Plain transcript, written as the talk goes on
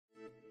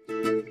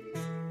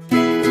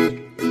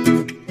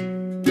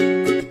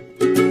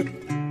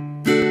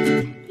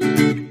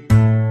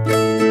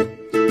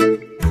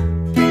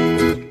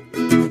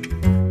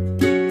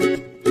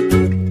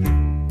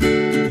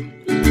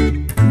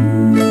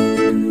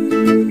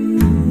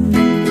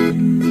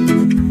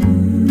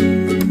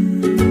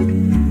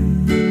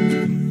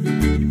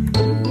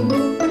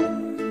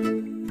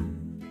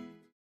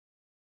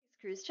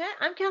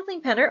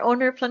Penner,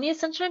 owner of Plenty of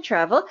Sunshine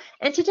Travel,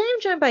 and today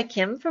I'm joined by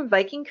Kim from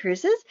Viking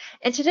Cruises,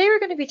 and today we're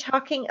going to be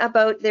talking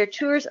about their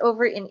tours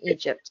over in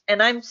Egypt,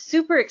 and I'm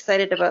super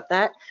excited about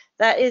that.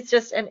 That is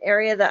just an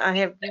area that I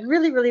have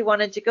really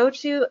wanted to go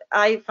to.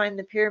 I find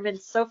the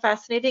pyramids so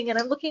fascinating, and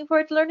I'm looking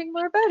forward to learning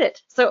more about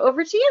it. So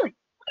over to you.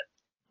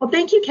 Well,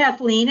 thank you,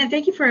 Kathleen, and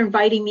thank you for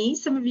inviting me.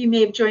 Some of you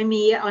may have joined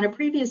me on a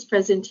previous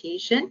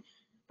presentation,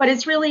 but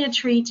it's really a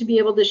treat to be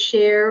able to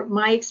share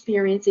my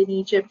experience in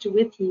Egypt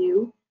with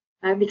you,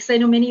 because I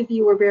know many of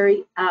you are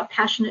very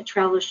passionate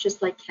travelers,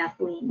 just like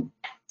Kathleen.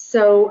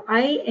 So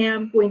I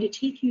am going to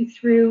take you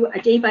through a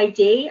day by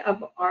day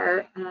of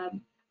our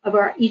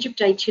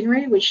Egypt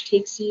itinerary, which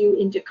takes you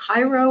into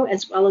Cairo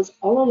as well as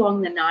all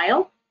along the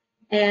Nile,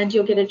 and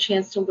you'll get a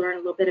chance to learn a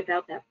little bit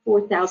about that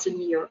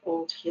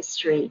 4,000-year-old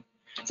history.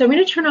 So I'm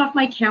going to turn off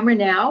my camera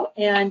now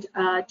and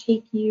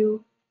take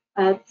you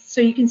so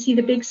you can see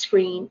the big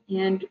screen,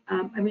 and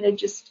I'm going to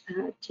just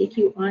take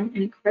you on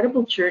an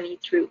incredible journey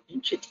through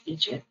ancient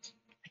Egypt.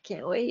 I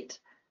can't wait.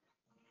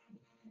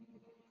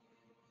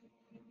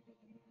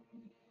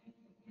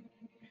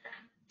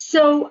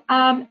 So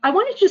I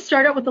wanted to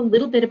start out with a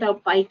little bit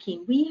about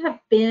Viking. We have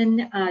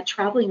been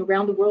traveling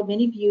around the world.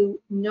 Many of you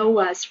know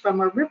us from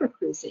our river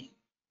cruising.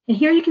 And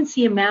here you can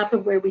see a map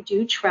of where we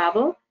do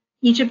travel.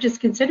 Egypt is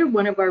considered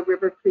one of our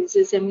river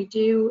cruises, and we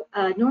do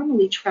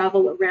normally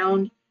travel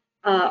around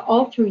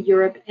all through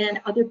Europe and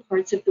other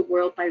parts of the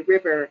world by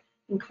river,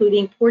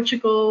 including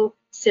Portugal,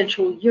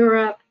 Central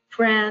Europe,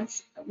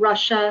 France,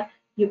 Russia,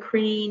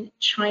 Ukraine,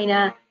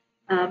 China,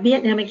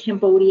 Vietnam, and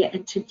Cambodia.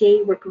 And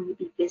today we're going to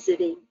be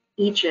visiting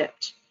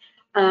Egypt.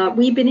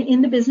 We've been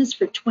in the business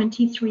for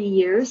 23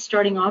 years,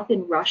 starting off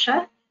in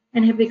Russia,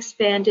 and have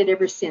expanded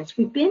ever since.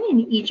 We've been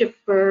in Egypt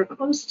for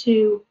close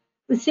to,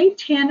 let's say,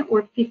 10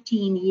 or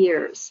 15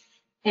 years.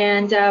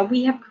 And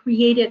we have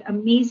created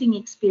amazing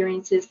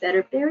experiences that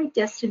are very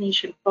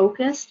destination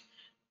focused.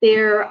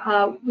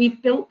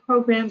 We've built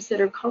programs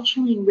that are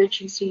culturally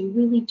enriching, so you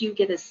really do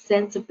get a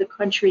sense of the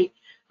country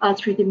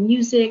through the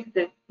music,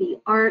 the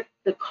art,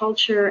 the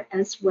culture,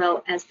 as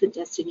well as the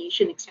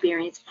destination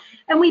experience.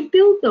 And we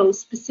build those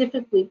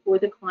specifically for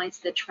the clients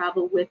that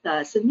travel with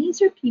us. And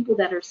these are people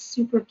that are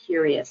super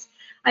curious.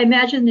 I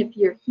imagine if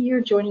you're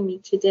here joining me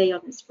today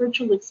on this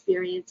virtual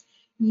experience,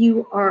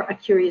 you are a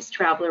curious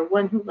traveler,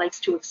 one who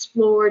likes to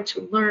explore,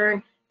 to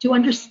learn, to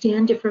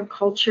understand different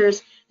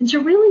cultures, and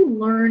to really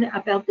learn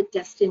about the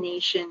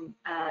destination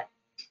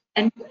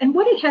and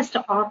what it has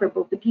to offer,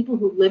 both the people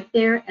who live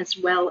there as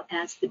well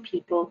as the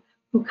people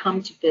who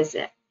come to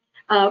visit.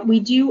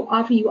 We do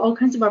offer you all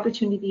kinds of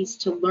opportunities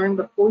to learn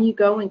before you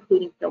go,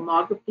 including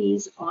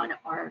filmographies on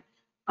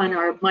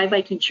our My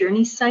Viking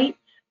Journey site,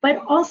 but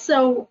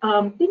also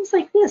things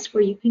like this,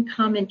 where you can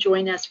come and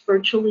join us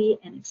virtually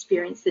and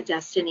experience the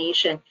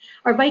destination.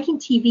 Our Viking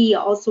TV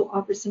also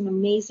offers some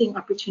amazing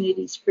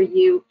opportunities for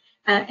you.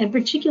 And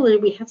particularly,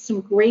 we have some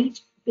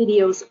great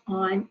videos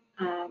on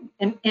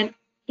and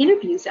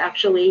interviews,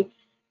 actually,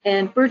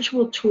 and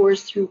virtual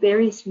tours through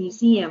various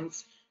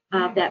museums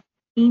that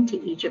pertain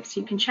to Egypt. So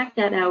you can check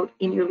that out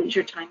in your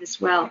leisure time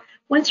as well.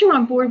 Once you're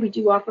on board, we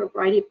do offer a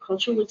variety of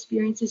cultural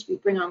experiences. We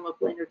bring on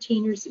local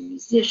entertainers and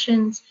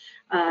musicians,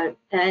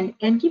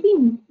 and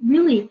giving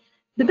really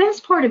the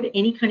best part of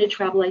any kind of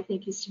travel, I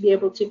think, is to be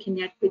able to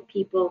connect with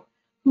people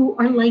who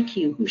are like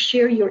you, who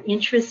share your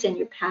interests and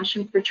your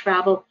passion for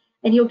travel,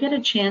 and you'll get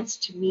a chance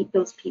to meet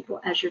those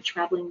people as you're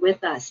traveling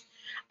with us.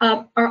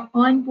 Our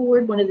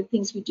onboard, one of the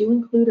things we do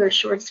include are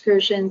short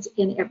excursions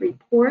in every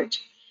port.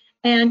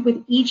 And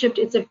with Egypt,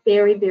 it's a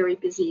very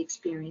busy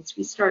experience.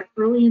 We start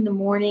early in the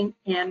morning,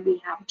 and we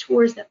have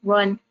tours that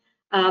run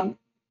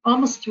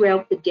almost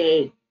throughout the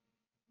day.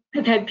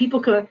 I've had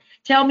people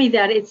tell me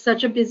that it's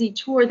such a busy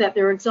tour that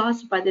they're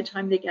exhausted by the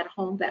time they get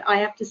home. But I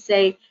have to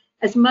say,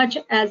 as much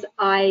as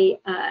I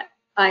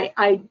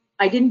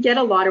didn't get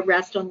a lot of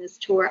rest on this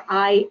tour,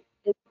 I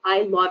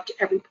loved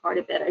every part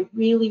of it. I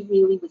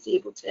really was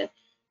able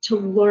to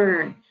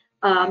learn.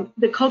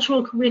 The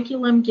cultural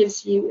curriculum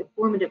gives you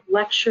informative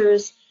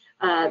lectures.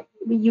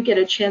 You get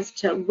a chance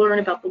to learn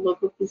about the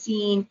local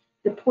cuisine,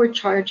 the port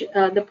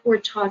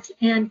talks,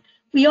 and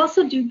we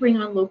also do bring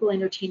on local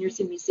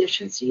entertainers and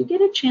musicians. So you get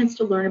a chance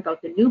to learn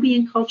about the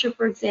Nubian culture,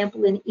 for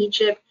example, in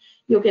Egypt.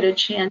 You'll get a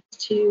chance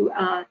to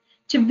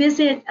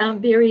visit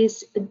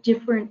various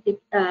different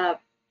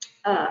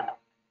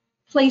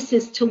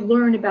places to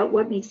learn about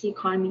what makes the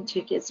economy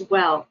tick as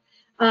well.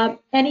 And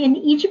in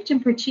Egypt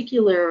in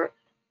particular,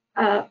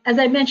 as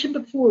I mentioned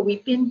before,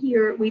 we've been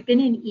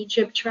in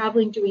Egypt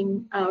traveling,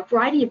 doing a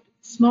variety of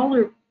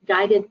smaller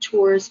guided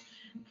tours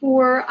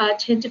for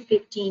 10 to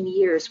 15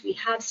 years. We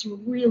have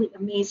some really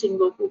amazing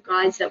local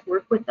guides that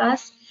work with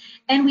us,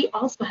 and we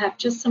also have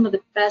just some of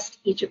the best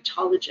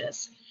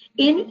Egyptologists.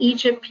 In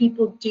Egypt,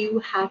 people do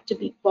have to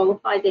be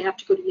qualified. They have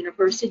to go to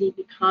university,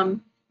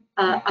 become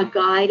a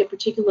guide, a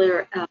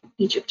particular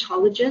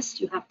Egyptologist.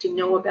 You have to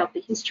know about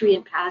the history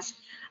and past,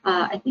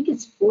 I think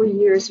it's 4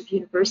 years of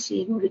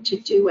university in order to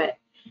do it.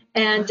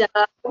 And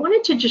I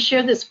wanted to just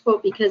share this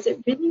quote because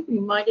it really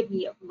reminded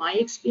me of my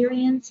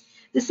experience.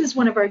 This is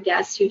one of our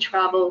guests who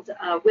traveled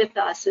with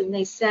us, and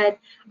they said,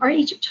 our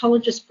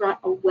Egyptologist brought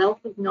a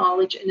wealth of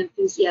knowledge and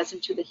enthusiasm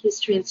to the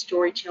history and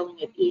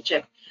storytelling of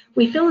Egypt.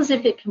 We feel as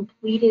if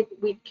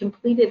we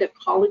completed a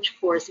college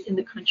course in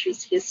the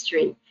country's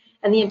history,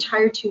 and the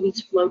entire 2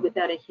 weeks flowed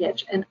without a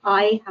hitch. And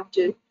I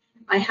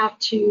have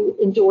to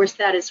endorse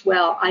that as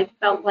well. I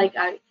felt like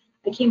I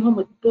came home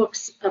with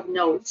books of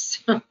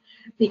notes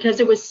because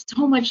there was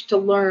so much to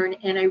learn,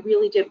 and I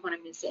really didn't want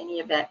to miss any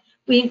of it.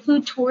 We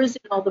include tours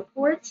in all the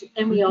ports,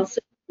 and we also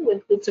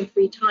include some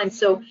free time.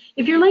 So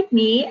if you're like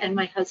me and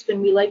my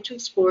husband, we like to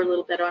explore a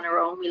little bit on our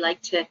own. We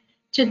like to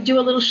do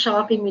a little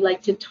shopping. We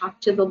like to talk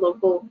to the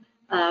local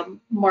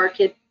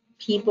market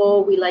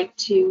people. We like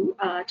to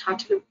talk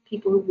to the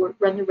people who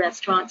run the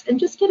restaurants and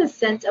just get a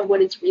sense of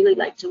what it's really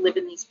like to live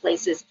in these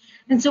places.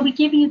 And so we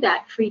give you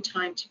that free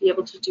time to be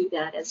able to do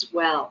that as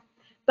well.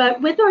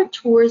 But with our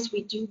tours,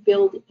 we do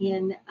build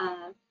in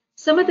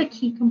some of the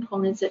key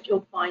components that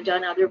you'll find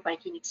on other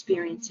Viking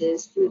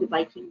experiences through the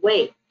Viking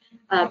Way.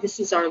 This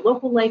is our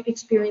local life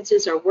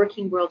experiences, our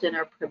working world, and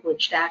our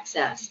privileged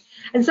access.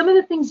 And some of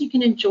the things you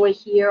can enjoy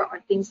here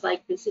are things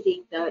like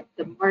visiting the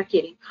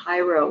market in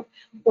Cairo,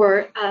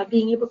 or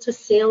being able to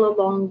sail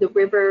along the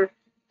river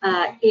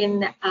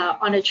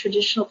on a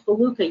traditional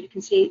felucca. You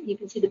can see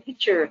the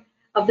picture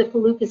of the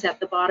feluccas at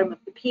the bottom of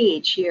the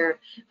page here.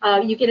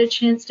 You get a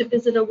chance to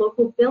visit a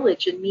local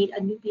village and meet a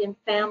Nubian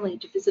family,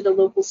 to visit a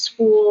local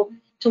school,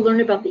 to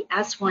learn about the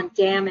Aswan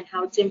Dam and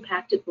how it's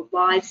impacted the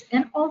lives,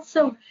 and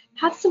also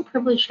have some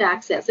privileged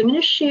access. I'm going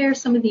to share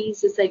some of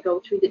these as I go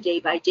through the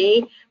day by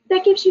day.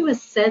 That gives you a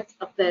sense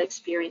of the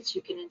experience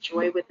you can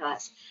enjoy with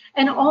us.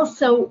 And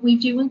also, we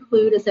do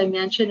include, as I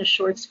mentioned, a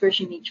short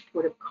excursion in each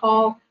port of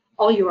call,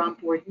 all your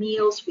onboard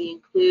meals. We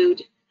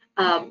include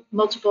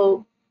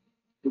multiple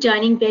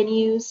dining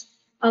venues,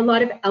 a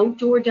lot of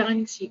outdoor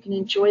dining, so you can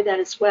enjoy that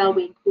as well.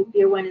 We include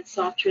beer, wine, and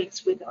soft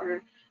drinks with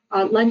our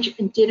lunch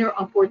and dinner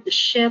on board the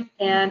ship.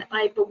 And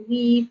I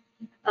believe,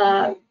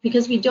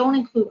 because we don't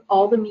include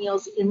all the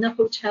meals in the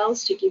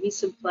hotels to give you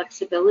some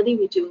flexibility,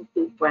 we do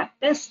include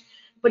breakfast.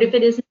 But if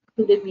it is an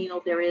included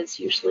meal, there is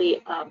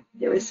usually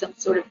some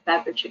sort of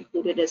beverage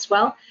included as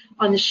well.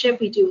 On the ship,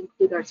 we do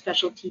include our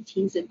specialty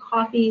teas and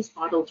coffees.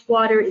 Bottled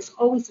water is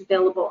always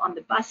available on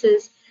the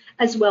buses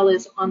as well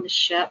as on the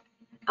ship.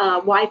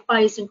 Wi-Fi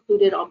is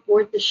included on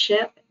board the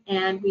ship,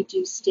 and we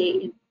do stay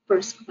in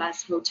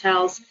first-class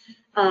hotels,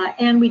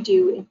 and we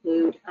do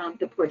include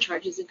the port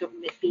charges and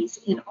government fees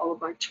in all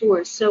of our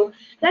tours. So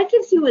that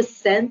gives you a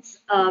sense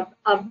of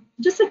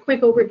just a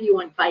quick overview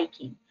on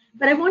Viking.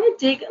 But I want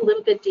to dig a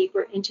little bit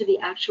deeper into the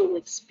actual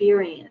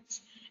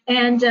experience.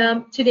 And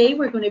today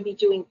we're going to be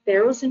doing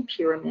Pharaohs and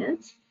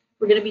Pyramids.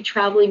 We're going to be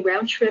traveling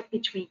round trip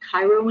between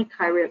Cairo and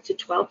Cairo. It's a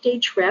 12-day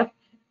trip.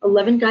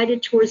 11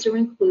 guided tours are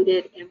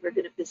included, and we're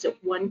going to visit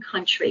one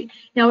country.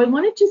 Now, I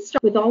wanted to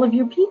start with all of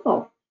your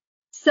people.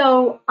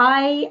 So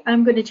I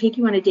am going to take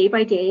you on a day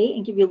by day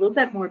and give you a little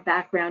bit more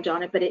background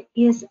on it, but it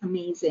is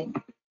amazing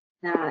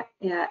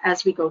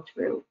as we go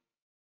through.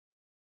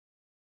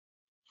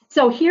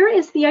 So here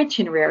is the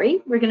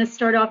itinerary. We're going to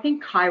start off in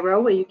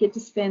Cairo, where you get to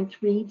spend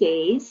 3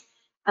 days,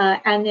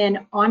 and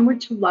then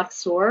onward to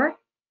Luxor.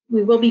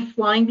 We will be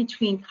flying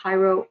between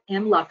Cairo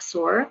and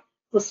Luxor.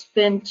 We'll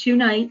spend 2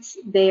 nights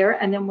there,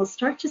 and then we'll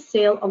start to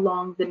sail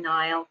along the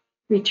Nile,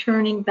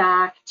 returning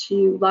back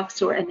to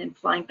Luxor and then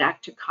flying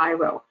back to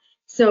Cairo.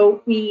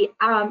 So we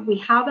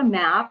have a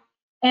map.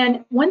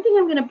 And one thing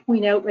I'm going to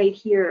point out right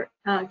here,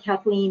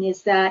 Kathleen,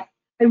 is that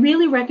I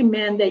really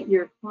recommend that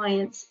your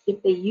clients,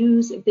 if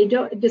they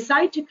don't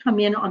decide to come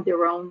in on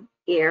their own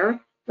air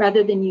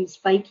rather than use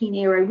Viking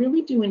Air, I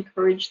really do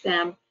encourage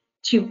them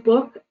to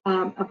book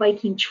a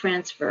Viking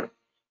transfer.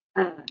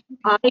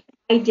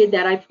 I did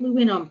that. I flew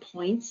in on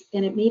points,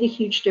 and it made a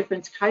huge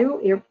difference. Cairo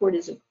Airport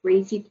is a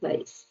crazy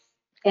place,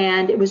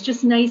 and it was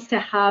just nice to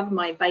have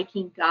my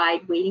Viking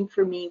guide waiting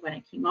for me when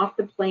I came off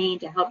the plane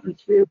to help me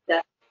through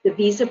the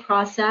visa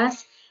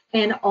process,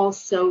 and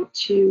also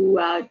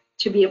to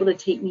be able to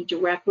take me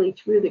directly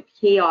through the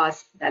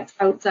chaos that's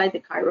outside the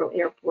Cairo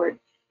Airport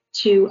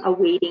to a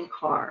waiting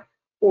car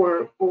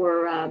or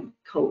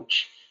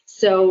coach.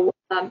 So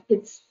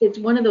it's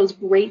one of those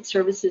great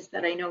services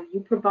that I know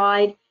you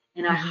provide,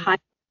 and I highly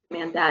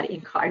recommend that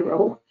in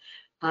Cairo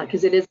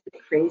because it is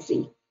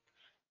crazy.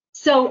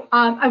 So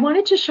I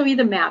wanted to show you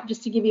the map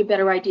just to give you a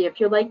better idea. If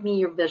you're like me,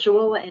 you're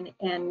visual,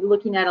 and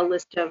looking at a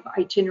list of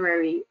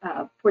itinerary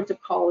ports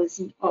of call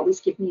isn't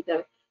always give me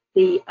the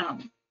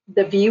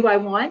view I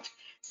want.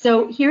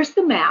 So here's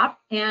the map,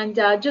 and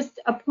just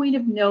a point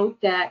of note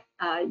that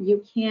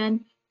you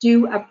can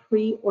do a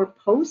pre or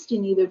post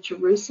in either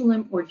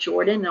Jerusalem or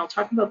Jordan, and I'll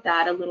talk about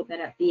that a little bit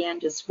at the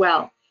end as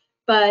well.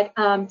 But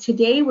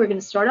today we're going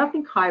to start off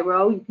in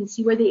Cairo. You can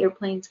see where the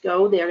airplanes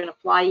go. They're going to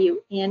fly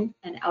you in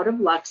and out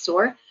of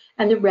Luxor.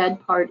 And the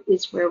red part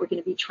is where we're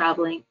going to be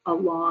traveling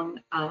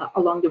along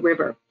the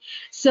river.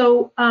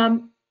 So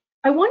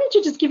I wanted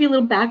to just give you a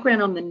little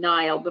background on the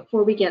Nile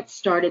before we get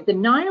started. The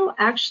Nile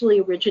actually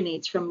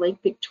originates from Lake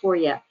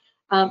Victoria.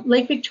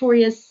 Lake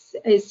Victoria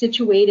is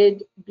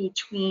situated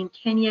between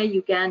Kenya,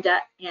 Uganda,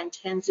 and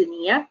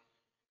Tanzania.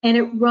 And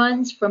it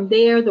runs from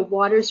there, the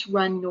waters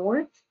run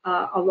north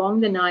along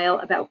the Nile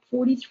about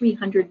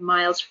 4,300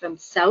 miles from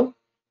south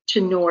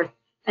to north.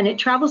 And it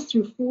travels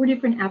through 4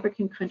 different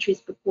African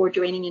countries before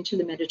draining into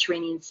the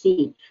Mediterranean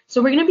Sea.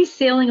 So we're going to be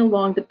sailing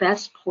along the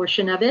best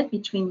portion of it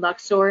between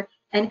Luxor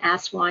and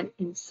Aswan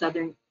in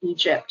southern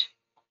Egypt.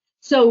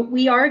 So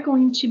we are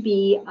going to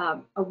be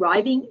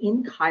arriving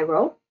in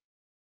Cairo.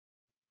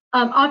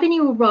 Often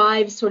you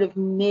arrive sort of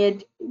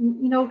mid,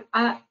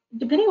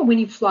 depending on when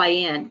you fly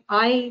in.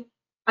 I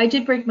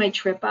did break my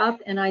trip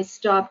up and I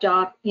stopped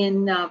off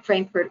in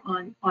Frankfurt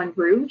on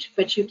route,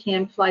 but you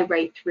can fly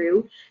right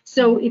through.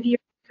 So if you're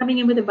coming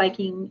in with a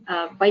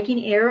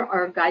Viking Air,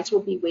 our guides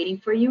will be waiting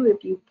for you.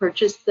 If you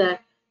purchase the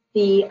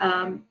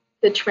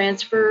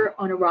transfer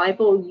on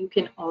arrival, you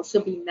can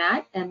also be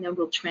met, and then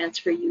we'll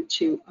transfer you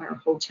to our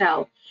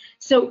hotel.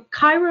 So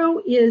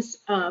Cairo is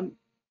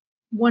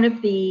one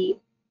of the,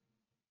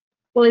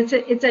 well,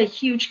 it's a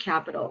huge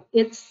capital.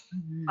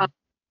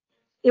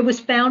 It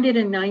was founded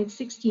in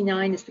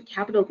 969 as the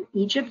capital of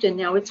Egypt, and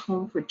now it's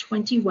home for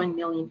 21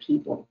 million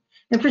people.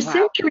 And for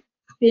centuries,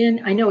 it's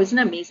been, I know, isn't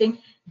that amazing?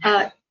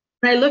 When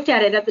I looked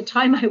at it at the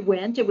time I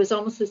went, it was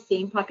almost the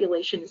same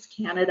population as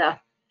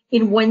Canada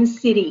in one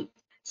city.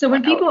 So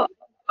when people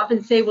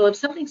often say, well, if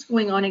something's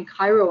going on in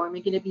Cairo, am I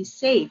going to be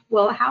safe?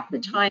 Well, half the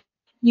time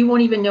you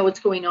won't even know what's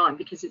going on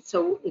because it's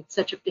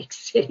such a big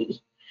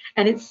city,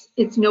 and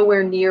it's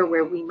nowhere near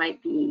where we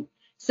might be.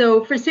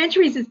 So for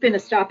centuries, it's been a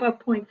stop-off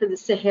point for the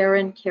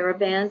Saharan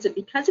caravans, and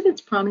because of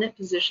its prominent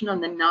position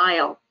on the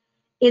Nile,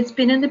 it's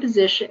been in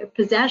the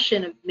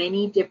possession of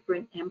many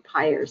different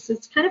empires. So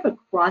it's kind of a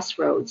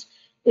crossroads.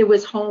 It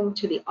was home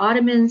to the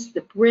Ottomans,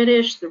 the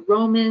British, the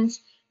Romans,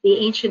 the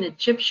ancient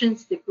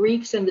Egyptians, the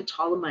Greeks, and the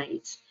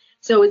Ptolemies.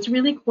 So it's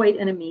really quite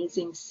an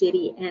amazing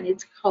city, and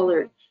it's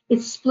colored.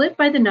 It's split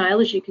by the Nile,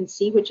 as you can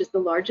see, which is the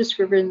largest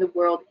river in the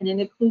world, and it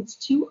includes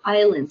 2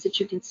 islands that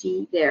you can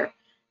see there,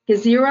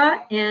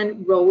 Gezira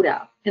and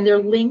Rhoda, and they're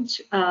linked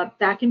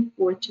back and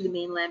forth to the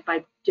mainland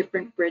by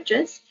different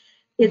bridges.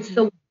 It's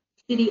the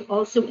city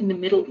also in the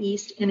Middle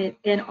East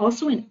and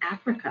also in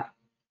Africa.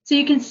 So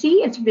you can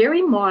see it's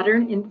very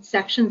modern in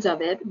sections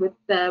of it with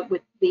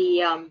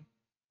the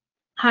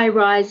high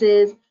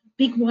rises,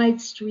 big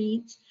wide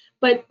streets,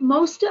 but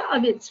most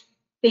of its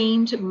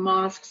famed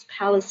mosques,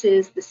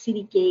 palaces, the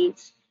city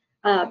gates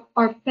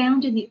are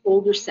found in the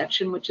older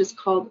section, which is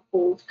called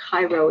Old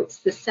Cairo. It's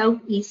the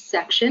southeast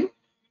section,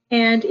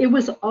 and it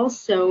was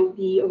also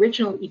the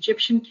original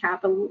Egyptian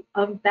capital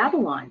of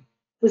Babylon.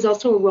 It was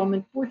also a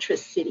Roman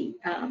fortress city.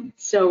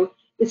 So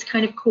it's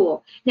kind of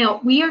cool.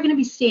 Now, we are going to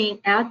be staying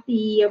at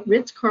the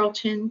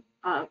Ritz-Carlton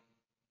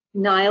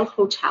Nile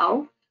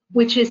Hotel,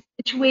 which is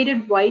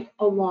situated right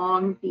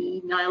along the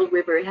Nile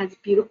River. It has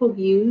beautiful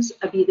views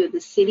of either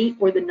the city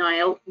or the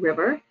Nile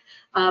River.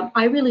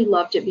 I really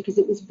loved it because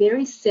it was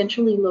very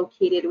centrally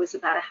located. It was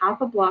about a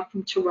half a block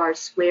from Tahrir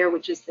Square,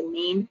 which is the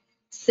main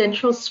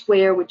central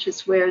square, which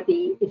is where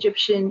the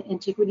Egyptian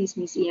Antiquities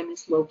Museum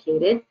is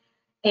located.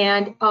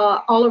 And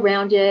all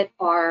around it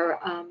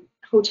are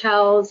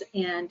hotels,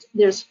 and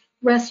there's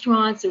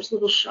restaurants,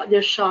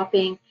 there's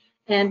shopping.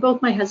 And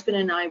both my husband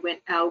and I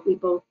went out. We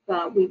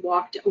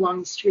walked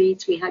along the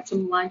streets. We had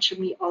some lunch, and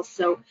we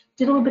also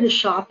did a little bit of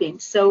shopping.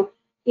 So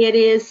it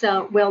is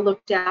well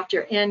looked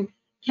after. And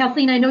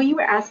Kathleen, I know you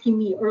were asking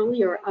me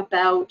earlier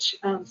about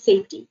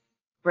safety.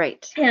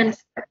 Right. And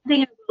the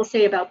thing I will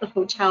say about the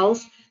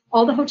hotels,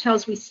 all the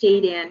hotels we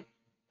stayed in,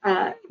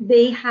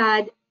 they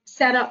had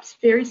setups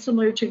very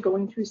similar to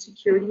going through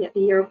security at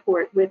the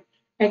airport with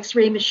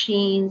X-ray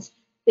machines.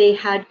 They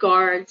had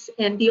guards,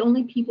 and the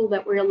only people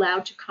that were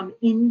allowed to come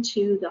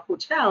into the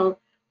hotel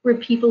were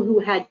people who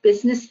had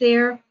business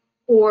there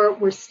or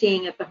were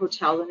staying at the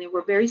hotel, and they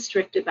were very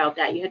strict about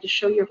that. You had to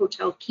show your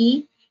hotel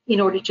key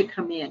in order to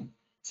come in.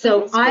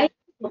 So I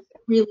felt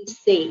really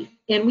safe,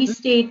 and we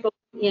stayed both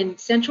in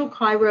central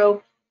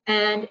Cairo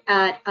and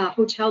at a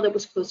hotel that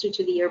was closer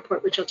to the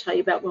airport, which I'll tell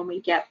you about when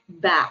we get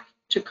back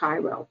to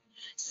Cairo.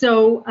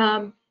 So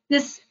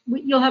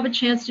you'll have a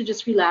chance to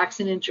just relax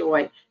and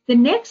enjoy. The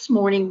next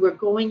morning, we're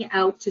going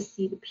out to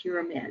see the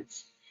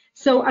pyramids.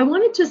 So I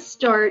wanted to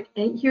start,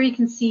 and here you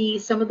can see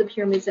some of the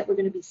pyramids that we're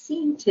going to be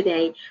seeing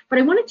today, but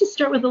I wanted to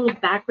start with a little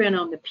background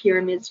on the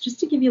pyramids, just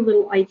to give you a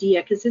little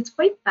idea, because it's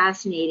quite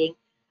fascinating.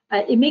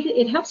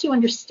 It helps you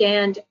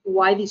understand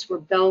why these were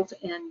built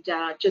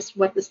and just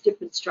what the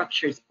different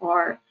structures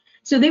are.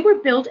 So they were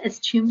built as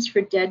tombs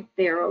for dead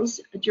pharaohs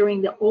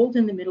during the Old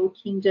and the Middle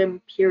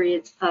Kingdom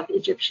periods of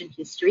Egyptian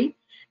history.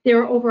 There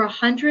are over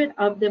 100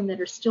 of them that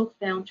are still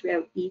found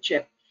throughout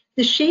Egypt.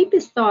 The shape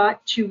is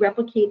thought to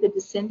replicate the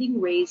descending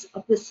rays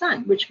of the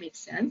sun, which makes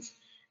sense.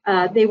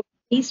 They were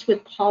faced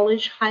with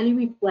polished, highly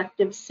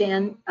reflective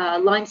sand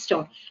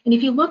limestone. And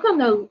if you look on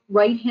the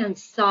right-hand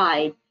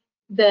side,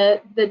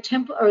 the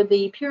temple or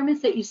the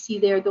pyramids that you see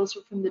there, those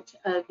are from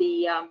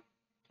the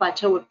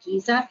plateau of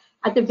Giza.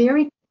 At the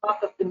very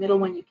top of the middle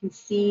one, you can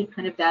see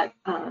kind of that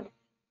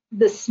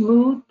the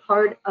smooth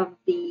part of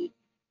the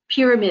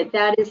pyramid.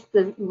 That is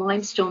the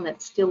limestone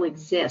that still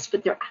exists,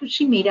 but they're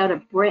actually made out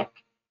of brick,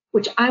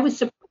 which I was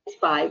surprised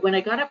by. When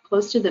I got up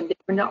close to them, they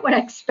were not what I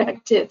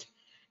expected.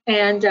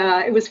 And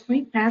it was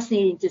quite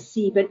fascinating to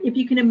see. But if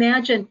you can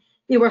imagine,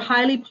 they were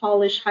highly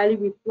polished, highly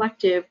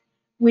reflective,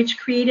 which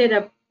created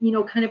a,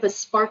 kind of a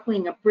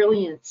sparkling, a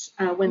brilliance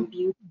when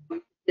viewed from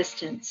a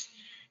distance.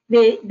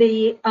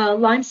 The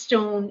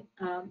limestone,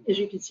 as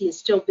you can see, is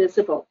still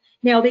visible.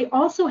 Now, they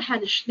also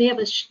have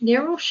a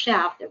narrow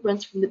shaft that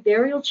runs from the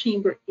burial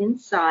chamber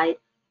inside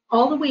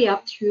all the way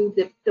up through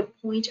the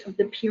point of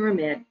the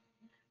pyramid,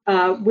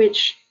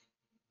 which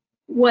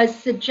was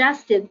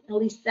suggested, at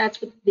least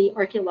that's what the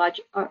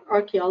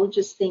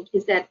archaeologists think,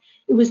 is that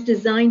it was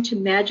designed to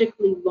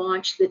magically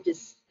launch the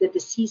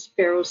deceased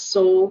pharaoh's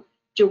soul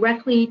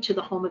directly to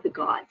the home of the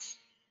gods.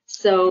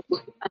 So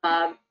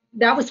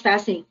that was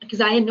fascinating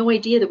because I had no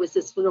idea there was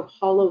this little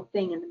hollow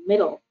thing in the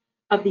middle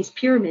of these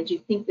pyramids.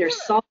 You'd think they're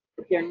solid,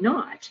 but they're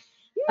not.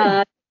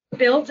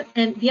 Built,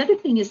 and the other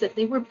thing is that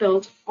they were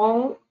built,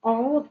 all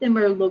of them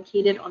are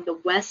located on the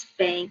west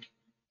bank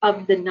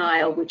of the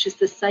Nile, which is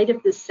the site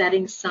of the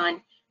setting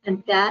sun,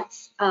 and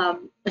that's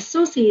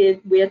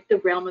associated with the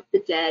realm of the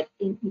dead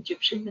in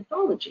Egyptian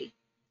mythology.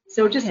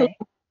 So just a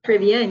little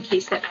trivia in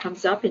case that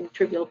comes up in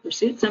Trivial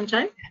Pursuit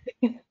sometime.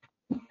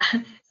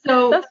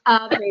 So that's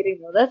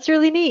fascinating, though. That's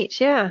really neat.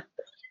 Yeah.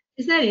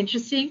 Isn't that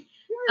interesting?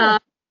 Yeah.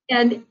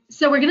 And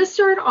so we're going to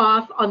start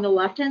off on the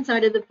left-hand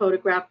side of the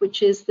photograph,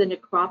 which is the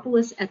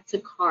necropolis at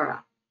Saqqara.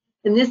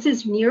 And this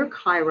is near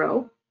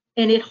Cairo.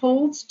 And it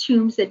holds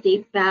tombs that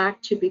date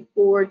back to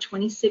before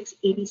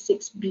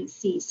 2686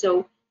 BC.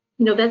 So,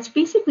 that's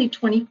basically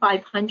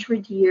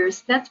 2,500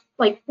 years. That's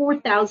like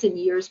 4,000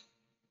 years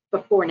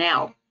before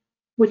now,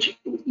 which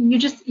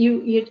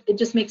it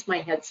just makes my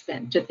head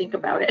spin to think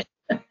about it.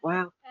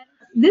 Wow.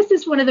 This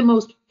is one of the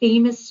most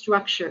famous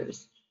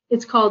structures.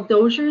 It's called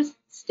Dozier's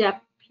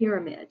Step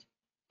Pyramid.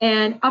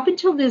 And up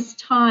until this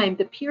time,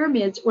 the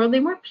pyramids, or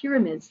they weren't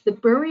pyramids, the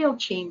burial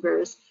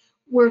chambers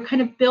were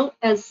kind of built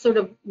as sort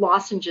of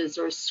lozenges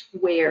or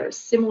squares,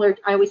 similar.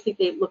 I always think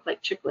they look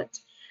like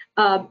chiclets.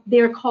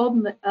 They're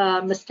called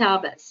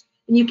mastabas,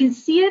 and you can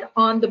see it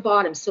on the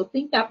bottom. So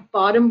think that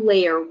bottom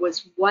layer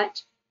was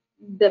what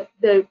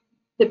the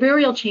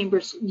burial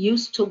chambers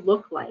used to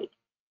look like.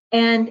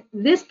 And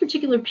this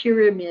particular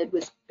pyramid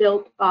was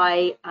built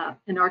by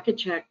an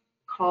architect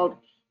called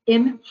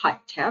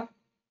Imhotep,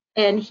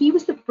 and he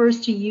was the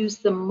first to use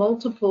the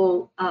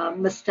multiple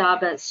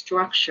mastaba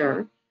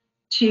structure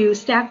to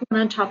stack one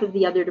on top of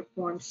the other to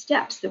form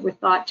steps that were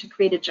thought to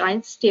create a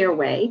giant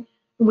stairway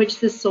in which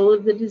the soul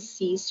of the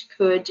deceased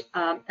could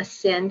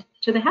ascend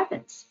to the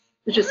heavens,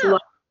 which is a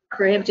lot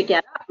for him to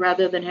get up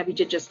rather than having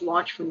to just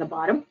launch from the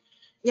bottom.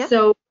 Yeah.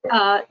 So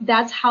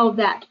that's how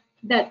that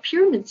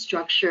pyramid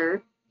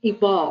structure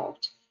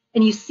evolved.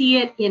 And you see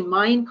it in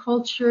Mayan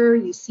culture,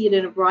 you see it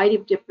in a variety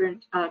of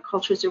different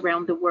cultures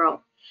around the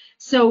world.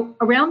 So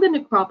around the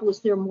necropolis,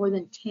 there are more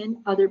than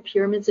 10 other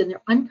pyramids, and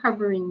they're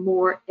uncovering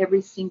more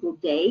every single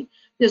day.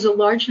 There's a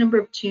large number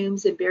of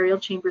tombs and burial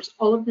chambers,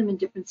 all of them in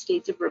different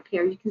states of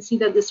repair. You can see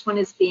that this one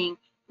is being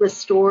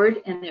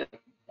restored, and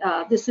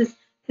this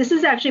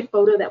is actually a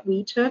photo that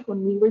we took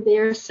when we were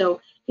there. So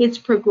it's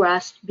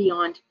progressed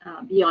beyond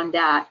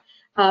that.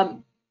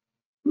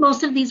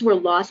 Most of these were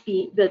lost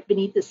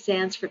beneath the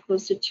sands for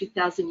close to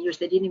 2,000 years.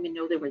 They didn't even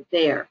know they were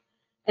there.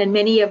 And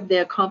many of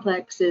the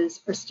complexes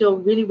are still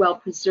really well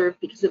preserved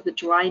because of the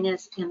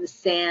dryness and the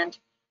sand.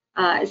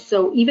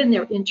 So even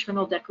their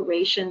internal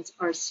decorations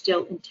are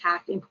still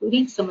intact,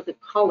 including some of the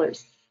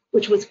colors,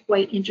 which was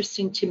quite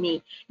interesting to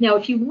me. Now,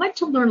 if you want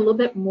to learn a little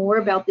bit more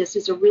about this,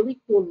 there's a really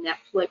cool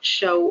Netflix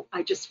show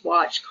I just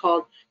watched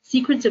called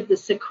Secrets of the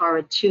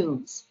Saqqara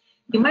Tombs.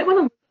 You might want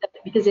to look at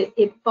it because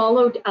it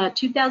followed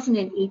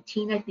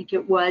 2018, I think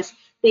it was.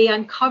 They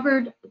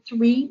uncovered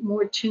 3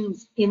 more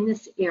tombs in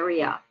this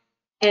area.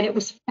 And it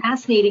was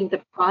fascinating,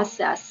 the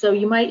process. So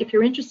you might, if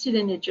you're interested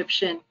in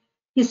Egyptian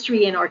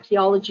history and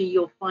archaeology,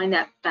 you'll find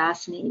that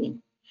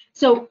fascinating.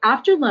 So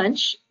after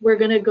lunch, we're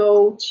going to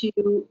go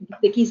to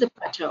the Giza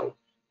Plateau,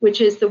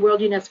 which is the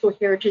World UNESCO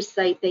Heritage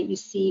Site that you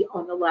see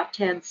on the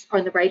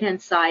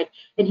right-hand side.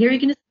 And here you're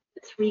going to see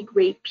the 3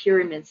 great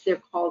pyramids. They're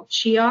called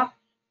Cheops,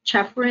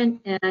 Chephren,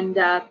 and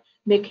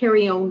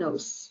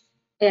Mykerionos.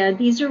 And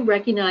these are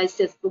recognized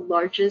as the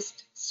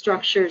largest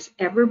structures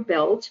ever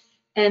built.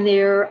 And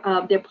they're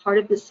part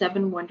of the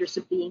 7 wonders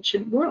of the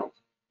ancient world.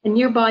 And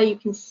nearby you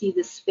can see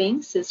the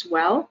Sphinx as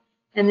well.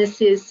 And this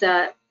is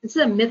a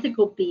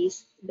mythical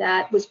beast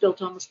that was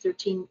built almost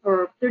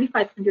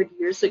 3,500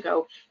 years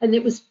ago. And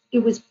it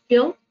was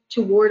built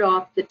to ward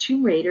off the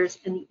tomb raiders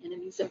and the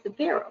enemies of the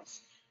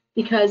pharaohs,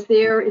 because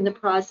they're in the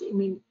process. I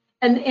mean,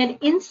 and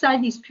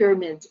inside these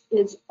pyramids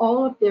is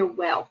all of their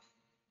wealth.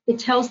 It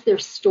tells their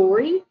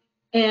story,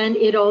 and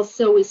it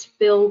also is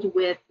filled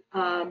with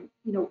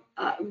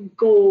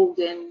gold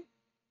and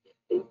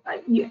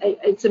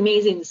it's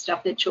amazing the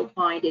stuff that you'll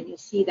find, and you'll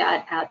see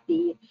that at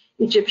the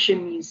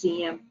Egyptian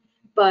Museum.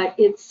 But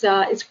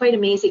it's quite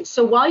amazing.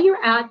 So while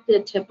you're at the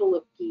Temple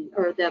of Giza,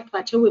 or the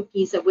Plateau of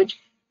Giza, which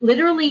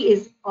literally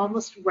is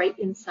almost right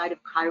inside of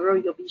Cairo,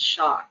 you'll be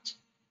shocked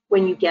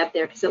when you get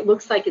there because it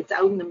looks like it's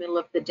out in the middle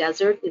of the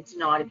desert. It's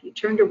not. If you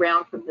turned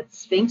around from the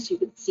Sphinx, you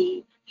could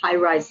see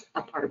high-rise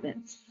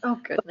apartments. Oh,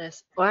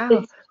 goodness. Wow.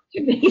 It's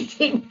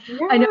amazing.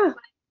 I know Yeah.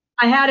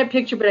 I had a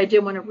picture, but I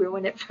didn't want to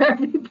ruin it for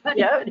everybody.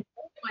 Yeah. But it's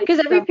Because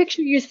quite every something.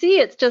 picture you see,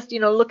 it's just,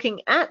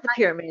 looking at the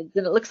pyramids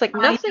and it looks like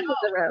I nothing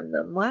is around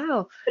them.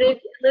 Wow. But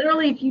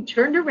literally, if you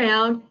turned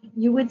around,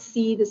 you would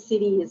see the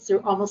city is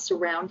almost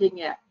surrounding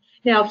it.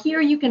 Now, here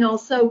you can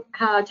also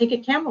take a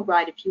camel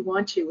ride if you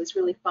want to. It's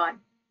really fun.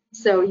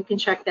 So you can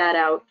check that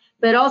out.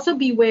 But also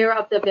beware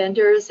of the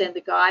vendors and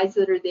the guides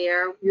that are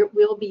there.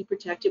 We'll be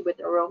protected with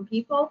our own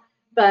people,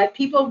 but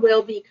people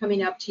will be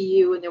coming up to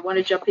you and they want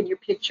to jump in your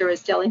picture.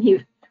 As telling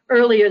you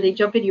earlier, they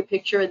jump in your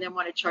picture and then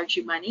want to charge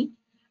you money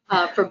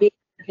for being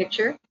in the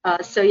picture.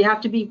 So you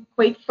have to be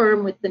quite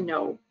firm with the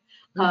no.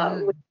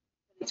 Hmm.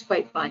 It's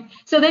quite fun.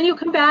 So then you'll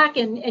come back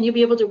and you'll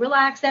be able to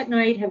relax at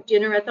night, have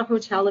dinner at the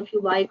hotel if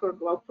you like, or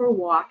go out for a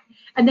walk.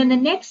 And then the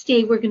next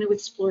day, we're going to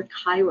explore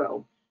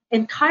Cairo.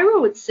 And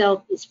Cairo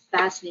itself is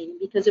fascinating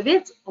because of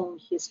its own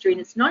history.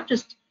 And it's not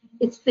just,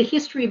 it's the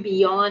history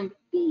beyond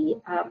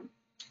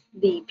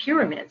the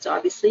pyramids,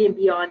 obviously, and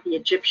beyond the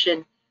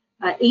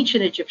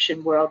ancient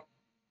Egyptian world.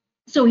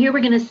 So here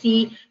we're going to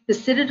see the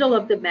citadel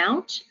of the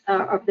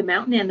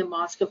mountain and the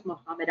Mosque of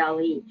Muhammad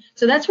Ali.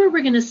 So that's where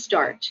we're going to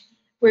start.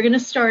 We're going to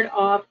start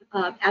off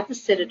at the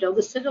citadel.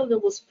 The citadel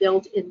was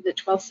built in the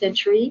 12th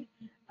century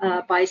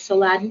by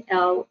Saladin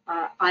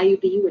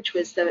al-Ayyubi,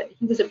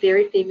 he was a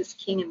very famous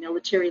king and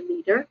military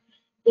leader.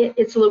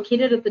 It's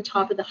located at the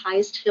top of the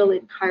highest hill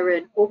in Cairo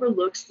and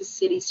overlooks the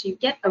city, so you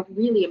get a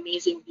really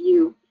amazing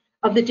view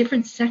of the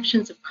different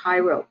sections of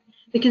Cairo.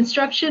 The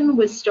construction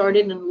was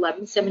started in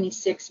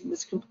 1176 and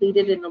was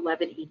completed in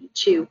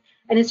 1182,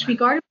 and it's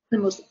regarded as the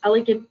most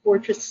elegant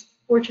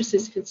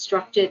fortresses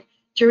constructed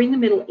during the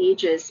Middle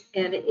Ages,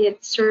 and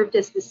it served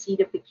as the seat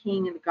of the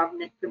king and the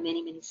government for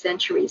many, many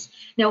centuries.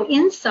 Now,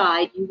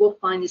 inside, you will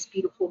find this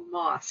beautiful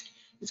mosque.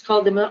 It's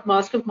called the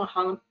Mosque of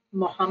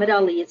Muhammad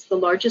Ali. It's the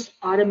largest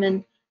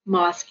Ottoman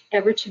mosque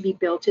ever to be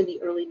built in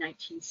the early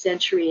 19th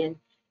century, and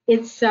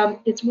it's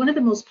one of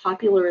the most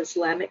popular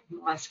Islamic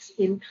mosques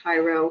in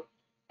Cairo,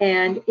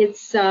 and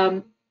it's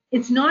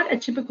not a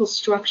typical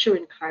structure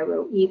in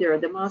Cairo either.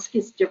 The mosque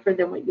is different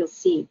than what you'll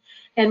see.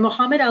 And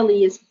Muhammad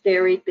Ali is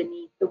buried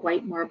beneath the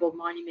white marble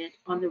monument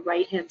on the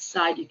right-hand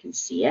side. You can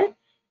see it,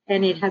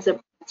 and it has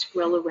a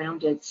grill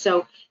around it.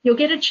 So you'll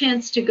get a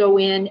chance to go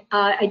in.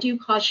 I do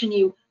caution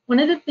you, one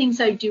of the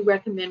things I do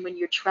recommend when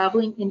you're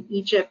traveling in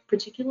Egypt,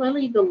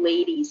 particularly the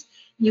ladies,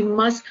 you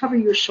must cover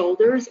your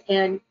shoulders,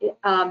 and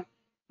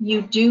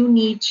you do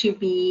need to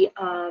be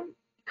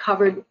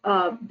covered.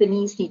 The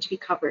knees need to be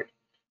covered.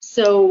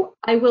 So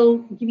I will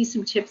give you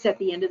some tips at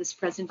the end of this Okay.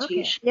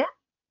 presentation, Yeah.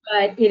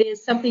 but it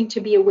is something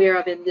to be aware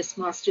of. And this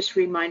mosque just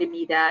reminded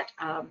me that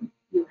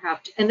you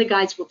have to, and the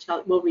guides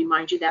will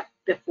remind you that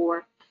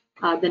before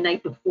the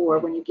night before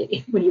when you get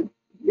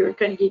you're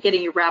going to be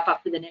getting your wrap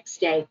up for the next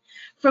day.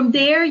 From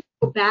there,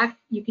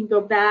 you can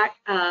go back.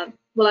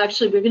 Well,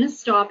 actually, we're going to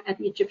stop at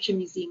the Egyptian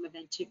Museum of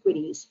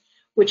Antiquities,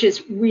 which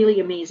is really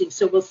amazing.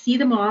 So we'll see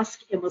the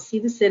mosque and we'll see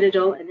the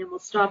citadel, and then we'll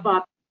stop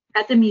off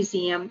at the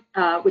museum,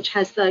 which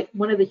has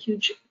one of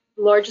the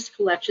largest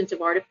collections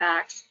of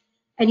artifacts.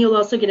 And you'll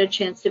also get a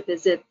chance to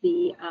visit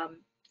the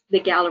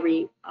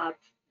gallery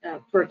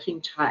for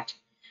King Tut.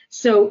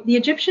 So the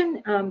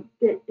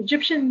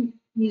Egyptian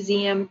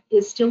Museum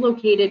is still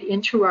located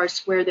in Tahrir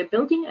Square. They're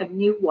building a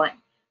new one,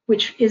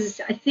 which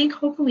is, I think,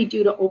 hopefully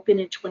due to open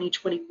in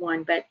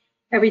 2021, but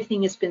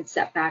everything has been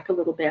set back a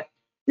little bit.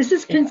 This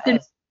is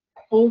considered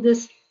the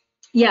oldest.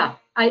 Yeah,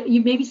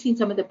 you've maybe seen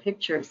some of the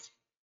pictures.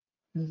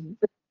 Mhm.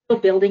 Still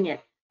building it.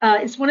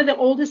 It's one of the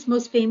oldest,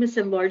 most famous,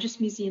 and largest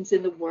museums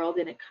in the world,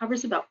 and it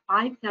covers about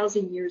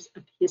 5,000 years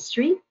of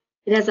history.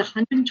 It has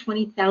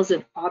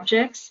 120,000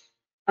 objects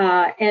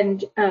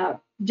and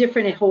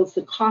different. It holds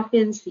the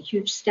coffins, the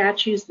huge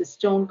statues, the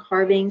stone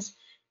carvings,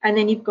 and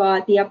then you've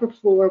got the upper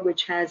floor,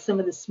 which has some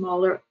of the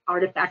smaller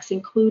artifacts,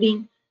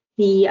 including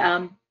the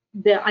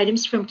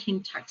items from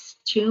King Tut's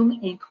tomb,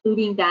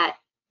 including that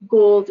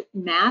gold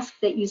mask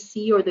that you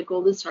see, or the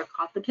golden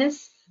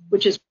sarcophagus,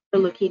 which is what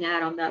we're looking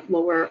at on that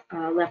lower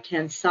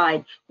left-hand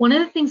side. One of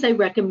the things I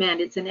recommend,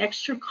 it's an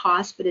extra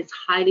cost, but it's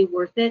highly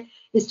worth it,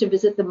 is to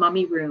visit the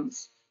mummy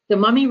rooms. The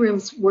mummy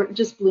rooms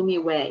just blew me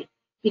away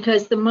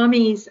because the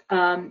mummies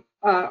are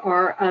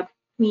of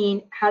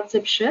Queen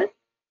Hatshepsut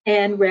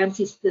and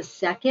Ramses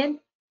II,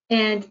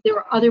 and there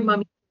are other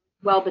mummies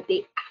as well, but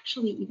they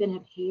actually even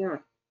have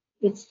hair.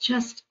 It's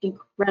just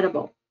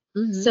incredible.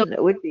 So,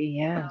 It would be,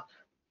 yeah.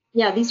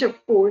 yeah, these are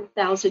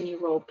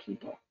 4,000-year-old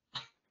people.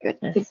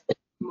 Goodness. It's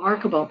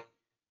remarkable.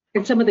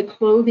 And some of the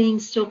clothing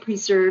still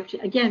preserved,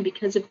 again,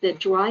 because of the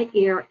dry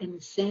air and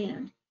the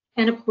sand,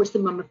 and of course the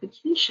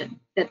mummification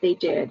that they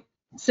did.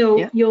 So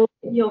Yeah.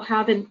 you'll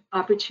have an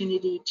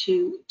opportunity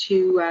to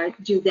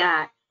do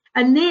that.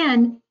 And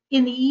then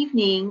in the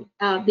evening,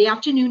 the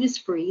afternoon is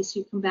free. So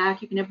you come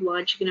back, you can have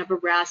lunch, you can have a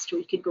rest, or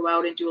you can go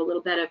out and do a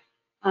little bit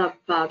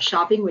of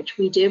shopping, which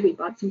we did. We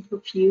bought some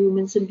perfume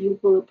and some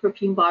beautiful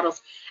perfume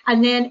bottles.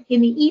 And then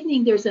in the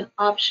evening, there's an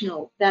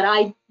optional that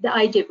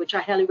I did, which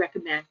I highly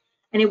recommend.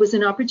 And it was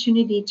an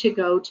opportunity to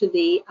go to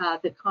the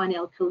Khan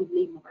El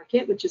Khalili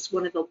market, which is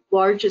one of the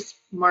largest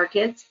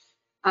markets.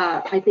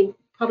 I think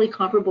probably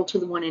comparable to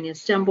the one in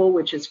Istanbul,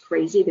 which is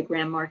crazy, the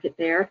Grand Market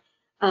there.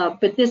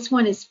 But this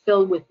one is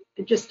filled with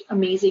just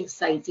amazing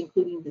sights,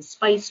 including the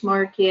spice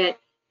market.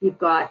 You've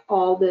got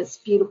all this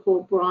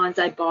beautiful bronze.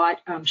 I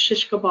bought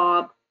shish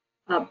kebab,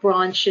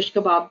 bronze shish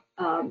kebab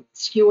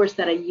skewers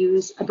that I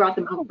use. I brought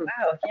them home Oh, for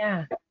wow.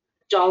 Yeah.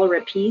 $1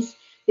 a piece.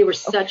 They were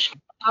Okay. such,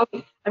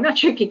 I'm not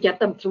sure I could get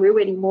them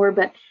through anymore,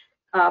 but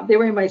they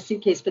were in my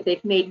suitcase, but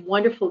they've made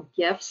wonderful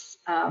gifts.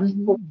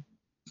 Hmm.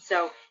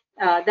 So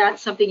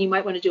that's something you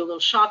might want to do a little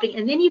shopping.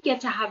 And then you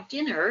get to have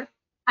dinner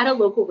at a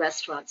local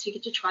restaurant. So you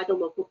get to try the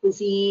local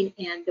cuisine.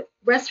 And the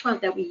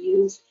restaurant that we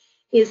use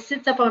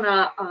sits up on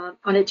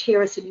a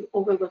terrace, and you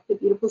overlook the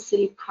beautiful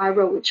city of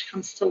Cairo, which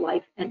comes to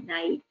life at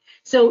night.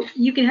 So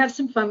you can have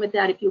some fun with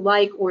that if you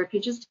like, or if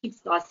you're just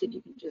exhausted,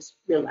 you can just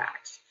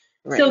relax.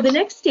 So the Right.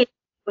 next day,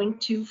 I'm going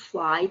to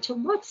fly to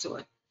Luxor.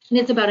 And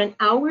it's about an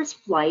hour's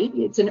flight.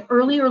 It's an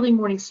early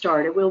morning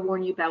start. I will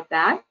warn you about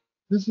that.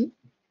 Hmm.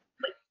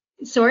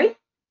 Sorry?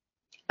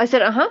 I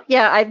said, uh-huh.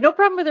 Yeah, I have no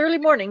problem with early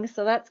mornings,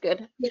 so that's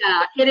good.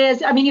 Yeah, it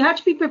is. I mean, you have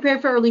to be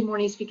prepared for early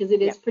mornings because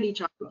it Yeah. is pretty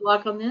chock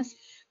block on this.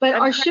 But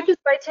I'm our ship cracked is,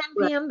 by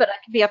 10 p.m., but I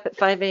can be up at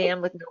 5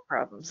 a.m. with no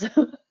problems.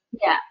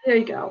 yeah, there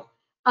you go.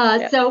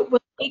 Yeah. So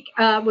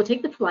we'll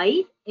take the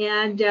flight,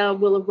 and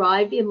we'll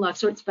arrive in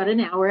Luxor. It's about an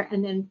hour,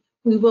 and then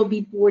we will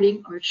be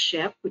boarding our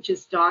ship, which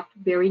is docked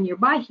very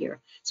nearby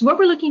here. So what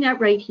we're looking at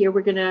right here,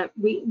 we're gonna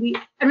we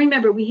and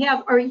remember, we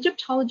have our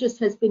Egyptologist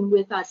has been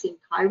with us in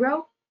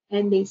Cairo,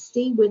 and they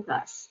stay with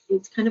us.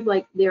 It's kind of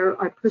like they're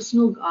our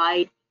personal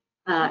guide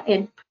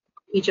and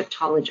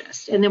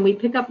Egyptologist, and then we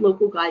pick up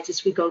local guides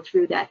as we go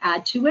through that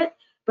add to it.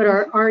 But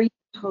Hmm. our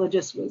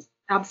Egyptologist was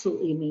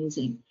absolutely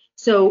amazing.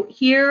 So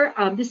here,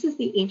 this is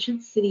the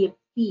ancient city of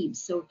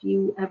Thebes. So if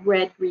you have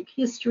read Greek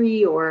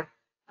history or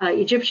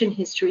Egyptian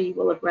history, you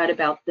will have read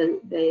about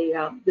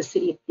the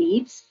city of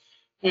Thebes.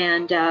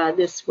 And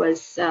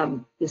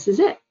this is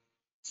it.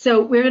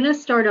 So we're going to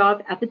start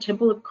off at the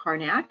Temple of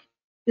Karnak.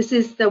 This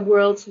is the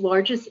world's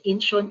largest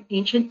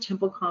ancient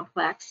temple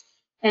complex.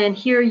 And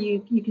here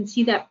you can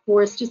see that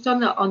forest just on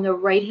the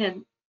right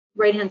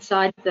hand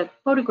side of the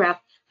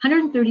photograph.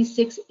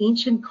 136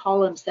 ancient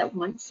columns that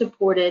once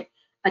supported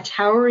a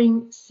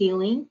towering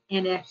ceiling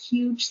and a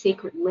huge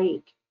sacred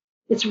lake.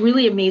 It's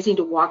really amazing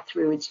to walk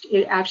through.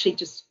 It actually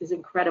just is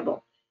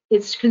incredible.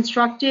 It's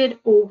constructed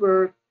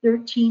over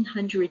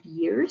 1,300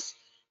 years,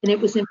 and it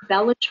was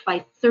embellished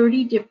by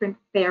 30 different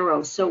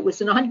pharaohs. So it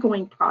was an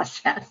ongoing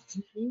process.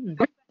 Hmm.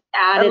 And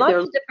Added lots their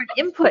of different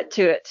input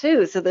to it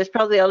too. So there's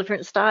probably all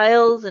different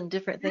styles and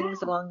different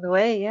things along the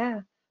way.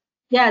 Yeah.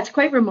 Yeah, it's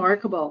quite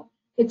remarkable.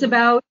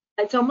 Mhm.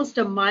 It's almost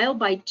a mile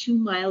by 2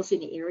 miles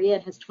in area.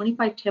 It has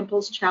 25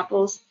 temples,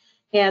 chapels,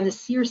 and the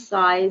sheer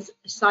size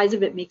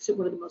of it makes it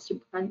one of the most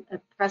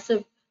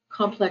impressive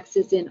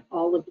complexes in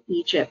all of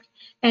Egypt.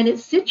 And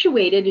it's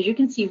situated, as you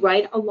can see,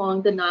 right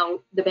along the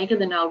bank of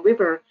the Nile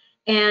River,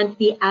 and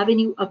the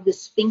Avenue of the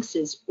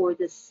Sphinxes, or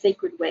the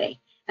Sacred Way.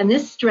 And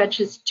this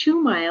stretches 2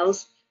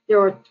 miles. There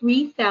are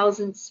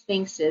 3,000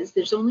 sphinxes.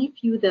 There's only a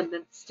few of them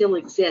that still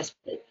exist,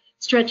 but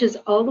stretches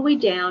all the way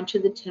down to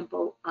the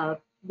Temple of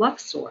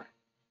Luxor.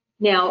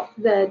 Now,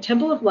 the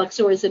Temple of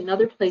Luxor is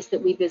another place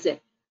that we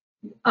visit.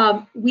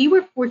 We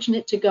were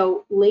fortunate to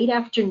go late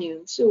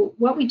afternoon. So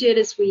what we did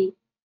is we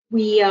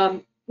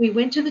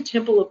went to the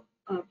Temple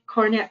of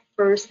Karnak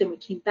first, then we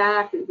came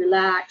back, we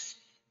relaxed,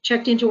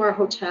 checked into our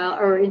hotel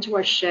or into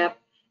our ship,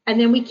 and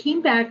then we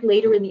came back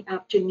later in the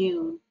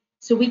afternoon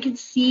so we could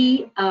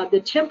see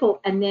the temple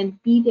and then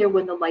be there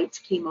when the lights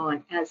came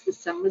on as the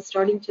sun was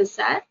starting to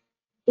set.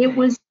 It Right.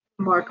 was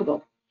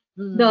remarkable.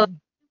 The Mm.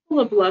 Temple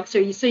of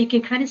Luxor, so you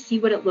can kind of see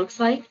what it looks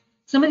like.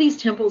 Some of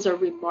these temples are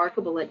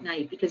remarkable at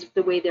night because of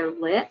the way they're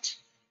lit,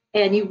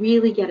 and you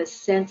really get a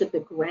sense of the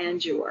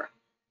grandeur.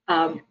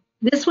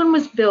 This one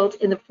was built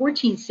in the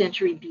 14th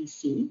century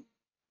BC,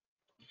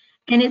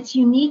 and it's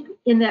unique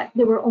in that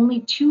there were only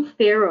two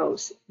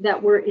pharaohs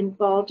that were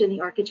involved in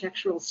the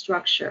architectural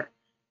structure,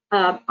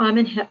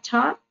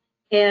 Amenhotep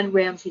and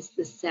Ramses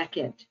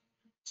II.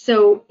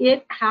 So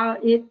it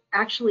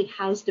actually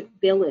housed a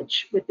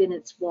village within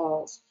its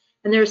walls,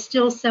 and there are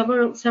still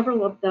several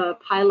of the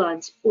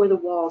pylons or the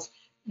walls.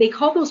 They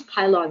call those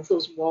pylons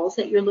those walls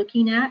that you're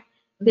looking at.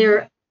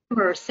 Mhm.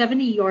 Are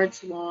 70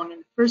 yards long,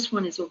 and the first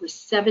one is over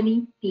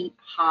 70 feet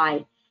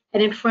high.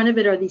 And in front of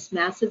it are these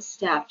massive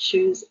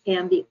statues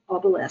and the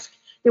obelisk.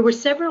 There were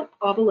several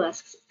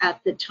obelisks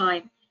at the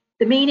time.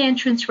 The main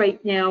entrance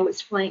right now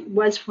was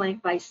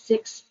flanked by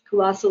six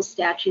colossal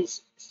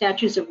statues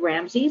of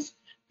Ramses.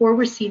 Four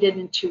were seated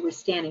and two were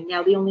standing.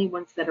 Now the only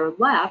ones that are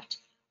left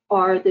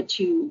are the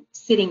two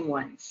sitting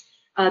ones.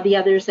 The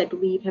others, I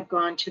believe, have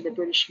gone to the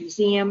British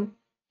Museum,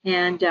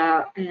 and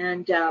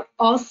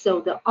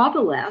also the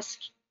obelisk,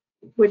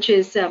 which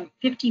is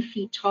 50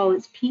 feet tall.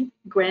 It's pink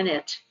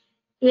granite.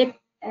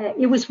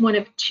 It was one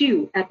of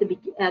two at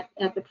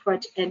the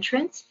front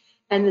entrance,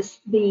 and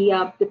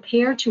the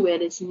pair to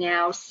it is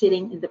now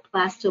sitting in the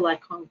Place de la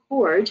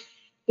Concorde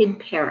in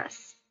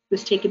Paris. It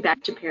was taken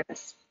back to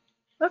Paris.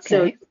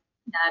 So Okay.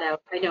 that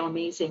out. I know,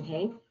 amazing,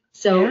 hey?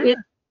 So Yeah.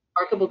 it's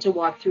remarkable to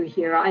walk through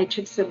here. I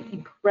took some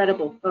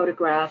incredible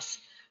photographs.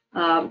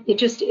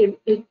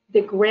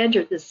 The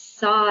grandeur, the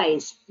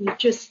size, and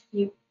just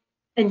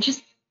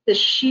the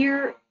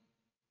sheer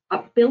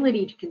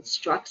ability to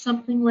construct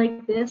something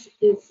like this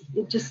is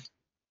it just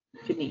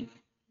to me.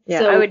 Yeah,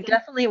 I So would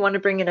definitely want to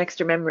bring an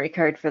extra memory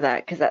card for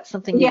that because that's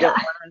something you don't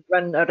yeah, want to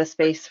run out of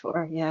space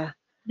for. Yeah.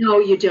 no,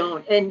 you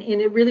don't, and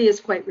it really is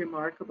quite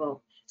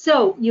remarkable.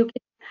 So you can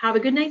have a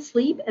good night's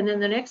sleep, and then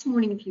the next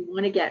morning, if you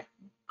want to get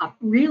up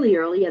really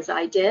early, as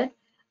I did,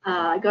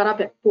 I got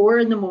up at 4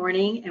 in the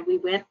morning, and we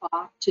went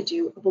off to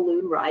do a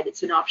balloon ride.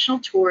 It's an optional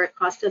tour. It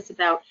cost us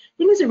about, I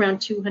think it was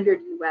around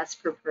 200 US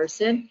per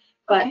person,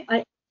 but Okay.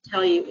 I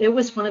tell you, it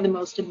was one of the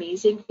most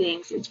amazing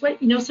things. It's what,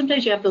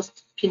 sometimes you have those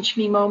pinch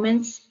me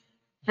moments.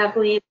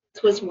 Kathleen,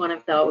 this was one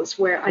of those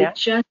where Yeah.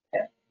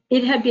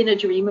 it had been a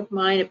dream of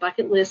mine, a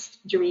bucket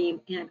list dream,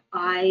 and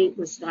I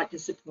was not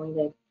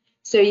disappointed.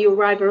 So you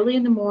arrive early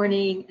in the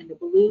morning and the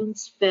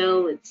balloons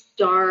fill, it's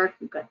dark,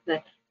 you've got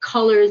the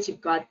colors,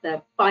 you've got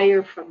the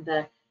fire from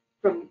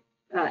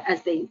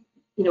as they,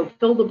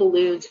 fill the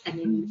balloons, and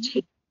then you Mhm.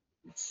 take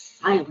it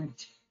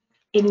silent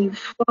and you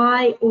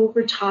fly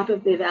over top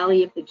of the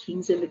Valley of the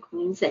Kings and the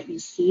Queens that you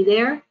see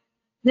there.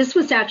 This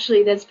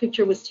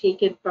picture was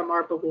taken from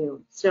our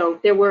balloon. So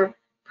there were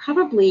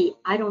probably,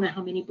 I don't know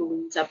how many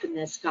balloons up in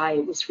the sky.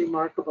 It was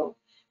remarkable.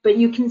 But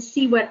you can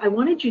see what I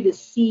wanted you to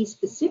see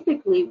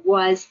specifically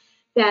was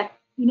that,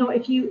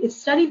 if you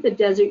studied the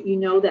desert, you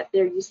know that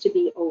there used to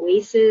be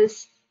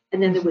oasis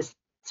and then there Mhm. was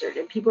desert.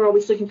 And people are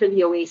always looking for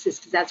the oasis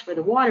because that's where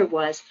the water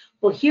was.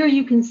 Well, here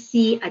you can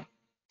see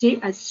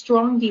a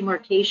strong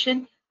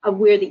demarcation of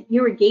where the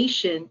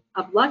irrigation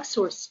of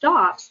Luxor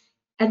stops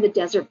and the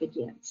desert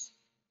begins.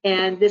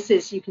 And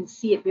you can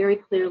see it very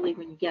clearly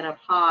when you get up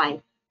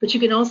high. But you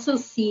can also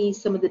see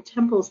some of the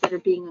temples that are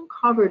being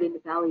uncovered in the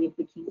Valley of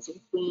the Kings and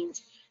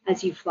Queens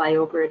as you fly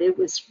over it. It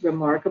was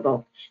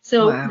remarkable.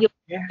 So Wow.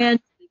 Yeah.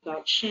 we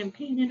got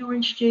champagne and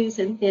orange juice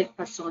and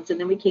croissants, and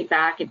then we came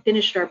back and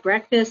finished our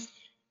breakfast,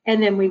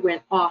 and then we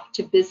went off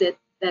to visit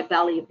the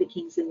Valley of the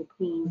Kings and the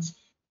Queens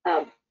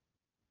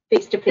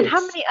face to And how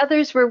face. many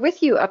others were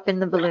with you up in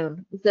the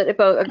balloon? Is it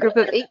about a group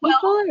of 8 people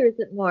Well, or is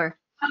it more?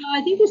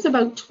 I think there's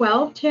about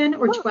 12, 10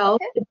 or Oh,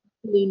 12 okay. in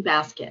the balloon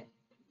basket.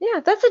 Yeah,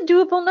 that's a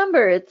doable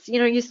number. It's,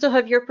 you still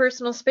have your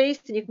personal space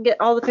and you can get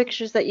all the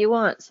pictures that you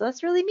want. So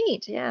that's really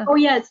neat. Yeah. Oh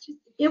yeah,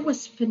 it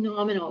was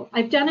phenomenal.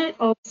 I've done it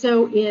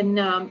also in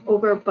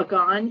over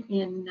Bagan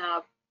in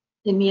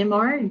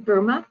Myanmar, in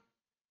Burma.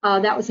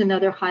 That was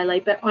another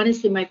highlight. But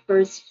honestly, my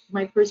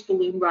first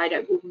balloon ride,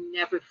 I will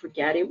never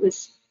forget. It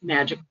was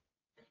magical.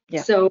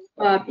 Yeah. So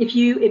if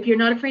you're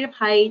not afraid of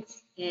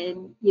heights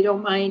and you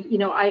don't mind,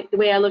 the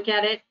way I look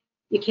at it,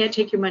 you can't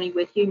take your money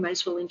with you. You might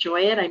as well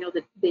enjoy it. I know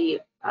that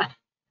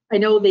I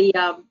know the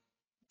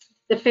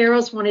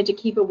pharaohs wanted to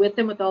keep it with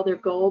them with all their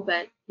gold,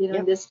 but in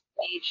Yep. this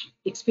age,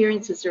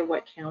 experiences are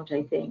what count,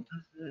 I think.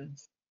 Mhm.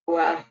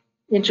 So,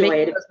 enjoy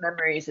Making it. those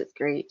memories is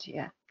great.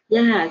 Yeah.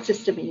 Yeah, it's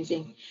just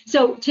amazing.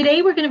 So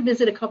today we're going to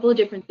visit a couple of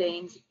different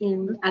things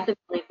at the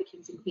Valley of the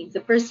Kings and Queens.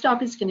 The first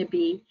stop is going to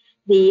be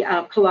the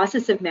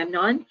Colossus of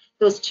Memnon.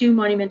 Those two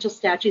monumental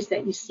statues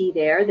that you see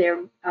there,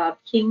 they're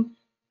King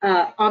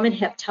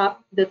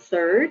Amenhotep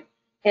III,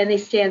 and they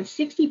stand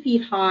 60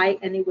 feet high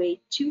and they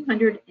weigh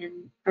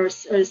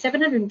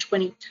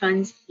 720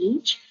 tons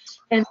each,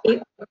 and they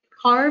are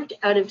carved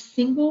out of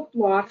single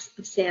blocks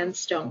of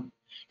sandstone.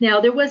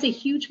 Now, there was a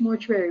huge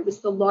mortuary. It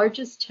was the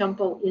largest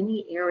temple in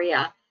the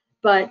area,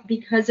 but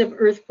because of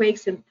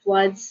earthquakes and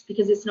floods,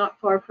 because it's not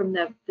far from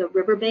the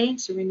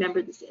riverbanks, and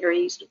remember this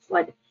area used to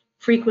flood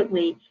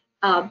frequently,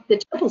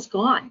 the temple's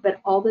gone, but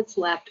all that's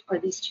left are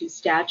these two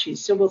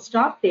statues. So we'll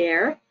stop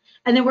there.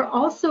 And then we're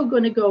also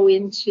going to go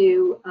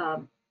into,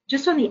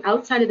 just on the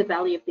outside of the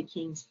Valley of the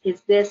Kings,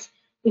 is this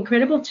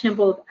incredible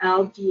temple of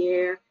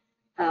Al-Dir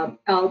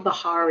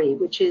al-Bahari,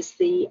 which is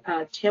the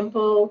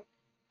temple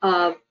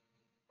of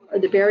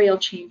the burial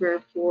chamber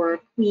for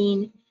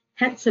Queen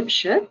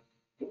Hatshepsut,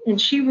 and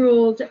she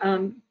ruled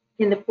in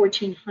the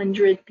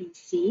 1400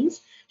 BCs.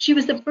 She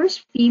was the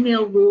first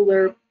female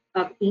ruler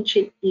of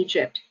ancient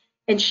Egypt,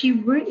 and she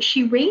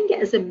reigned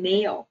as a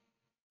male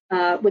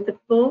with the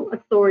full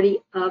authority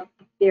of a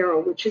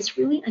pharaoh, which is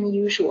really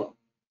unusual.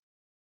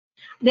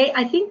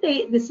 I think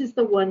this is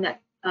the one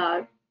that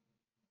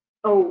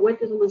what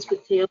did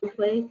Elizabeth Taylor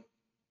play?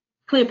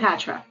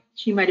 Cleopatra.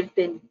 She might have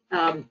been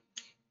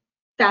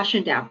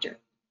fashioned after.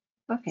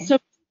 Okay. So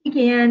she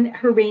began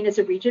her reign as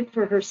a regent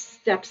for her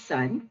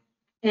stepson,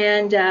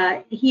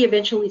 and he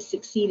eventually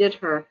succeeded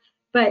her.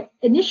 But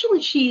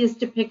initially, she is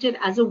depicted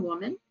as a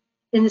woman,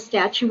 in the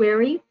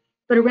statuary.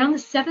 But around the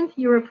 7th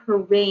year of her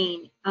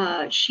reign,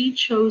 she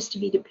chose to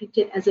be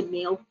depicted as a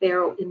male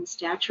pharaoh in the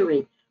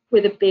statuary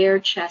with a bare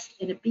chest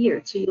and a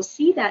beard. So you'll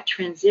see that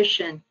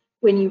transition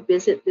when you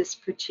visit this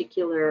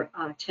particular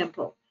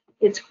temple.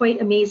 It's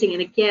quite amazing.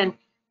 And again,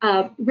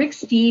 Rick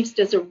Steves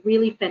does a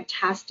really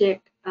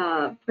fantastic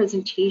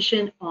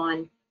presentation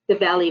on the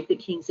Valley of the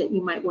Kings that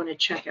you might want to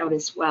check out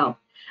as well.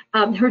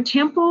 Her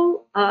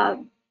temple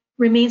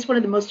remains one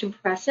of the most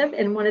impressive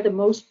and one of the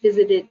most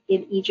visited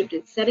in Egypt.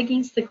 It's set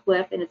against the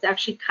cliff, and it's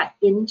actually cut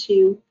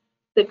into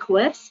the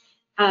cliffs,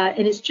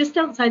 and it's just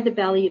outside the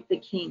Valley of the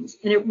Kings.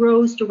 And it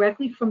rose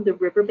directly from the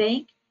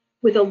riverbank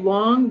with a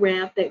long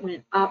ramp that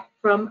went up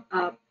from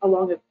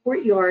along a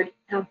courtyard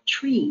of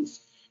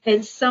trees.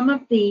 And some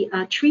of the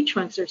tree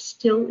trunks are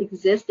still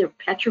exist. They're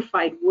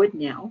petrified wood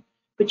now,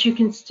 but you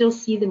can still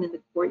see them in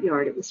the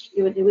courtyard. It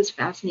was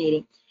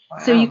fascinating. Wow.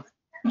 So you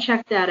can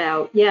check that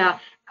out. Yeah.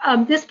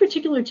 This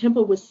particular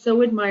temple was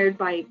so admired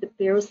by the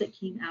pharaohs that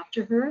came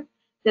after her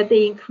that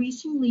they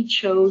increasingly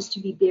chose to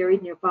be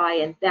buried nearby,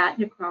 and that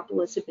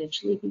necropolis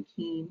eventually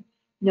became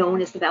known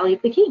as the Valley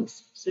of the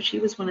Kings. So she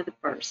was one of the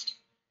first.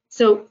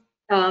 So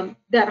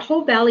that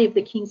whole Valley of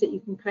the Kings that you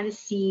can kind of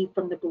see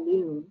from the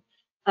balloon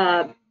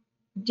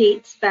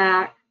dates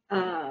back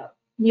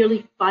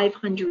nearly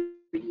 500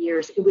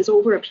 years. It was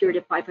over a period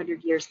of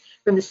 500 years,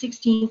 from the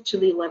 16th to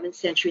the 11th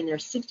century, and there are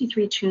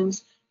 63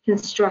 tombs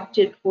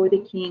constructed for the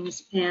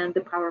kings and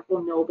the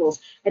powerful nobles.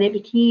 And it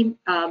became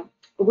a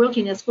World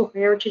UNESCO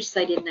Heritage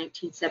Site in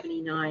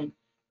 1979.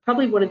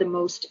 Probably one of the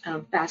most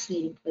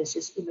fascinating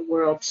places in the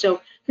world.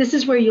 So this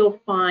is where you'll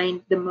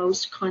find the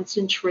most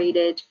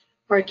concentrated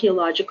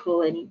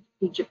archaeological and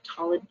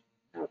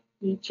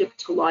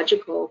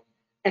Egyptological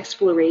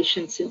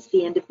exploration since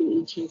the end of the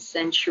 18th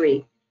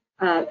century.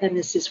 And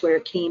this is where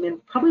it came.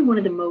 And probably one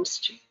of the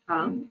most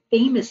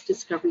famous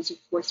discoveries, of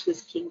course,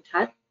 was King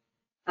Tut.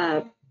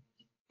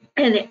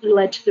 And it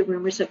led to the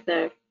rumors of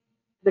the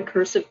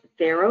curse of the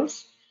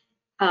pharaohs.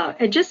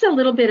 And just a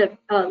little bit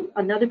of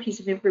another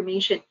piece of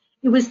information.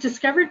 It was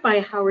discovered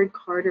by Howard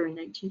Carter in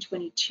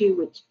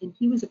 1922, and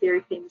he was a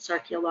very famous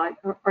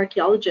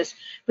archaeologist,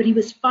 but he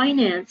was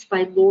financed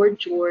by Lord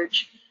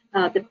George,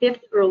 the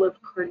 5th Earl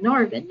of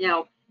Carnarvon.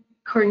 Now,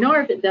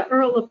 Carnarvon, the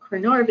Earl of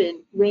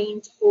Carnarvon,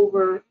 reigns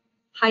over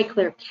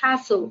Highclere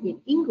Castle in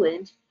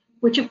England,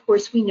 which of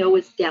course we know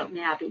is Downton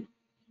Abbey.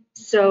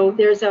 So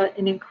there's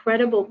an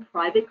incredible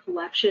private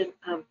collection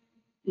of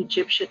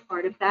Egyptian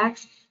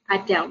artifacts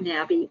at Downton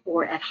Abbey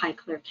or at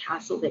Highclere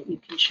Castle that you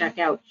can check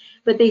out.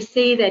 But they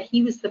say that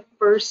he was the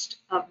first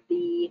of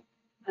the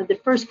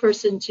first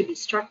person to be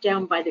struck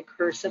down by the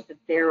curse of the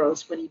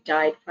pharaohs when he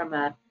died from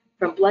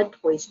blood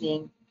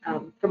poisoning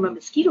from a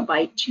mosquito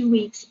bite 2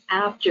 weeks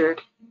after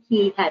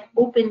he had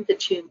opened the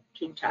tomb of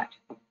King Tut.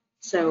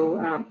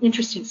 So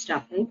interesting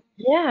stuff, eh?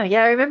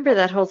 Yeah, I remember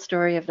that whole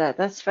story of that.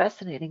 That's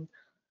fascinating.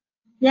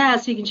 Yeah,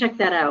 so you can check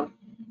that out.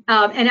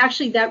 And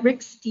actually, that Rick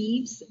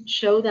Steves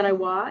show that I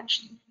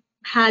watched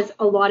has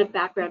a lot of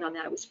background on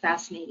that. It was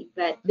fascinating.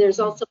 But there's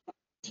also on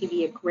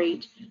TV a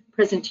great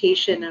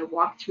presentation and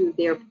walk through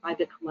their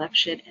private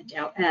collection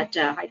at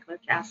Highclere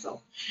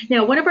Castle.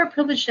 Now, one of our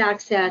privileged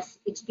access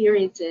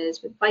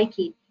experiences with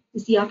Viking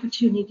is the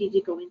opportunity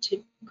to go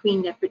into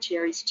Queen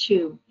Nefertari's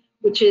tomb,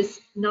 which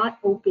is not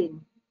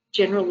open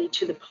generally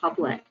to the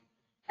public.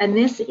 And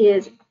this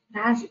is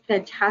a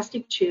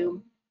fantastic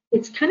tomb.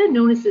 It's kind of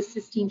known as the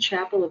Sistine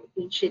Chapel of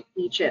ancient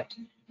Egypt.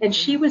 And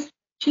she was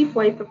chief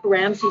wife of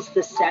Ramses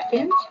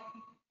II.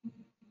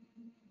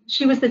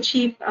 She was the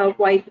chief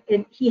wife,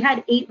 and he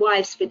had 8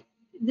 wives, but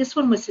this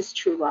one was his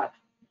true love.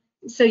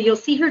 So you'll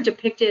see her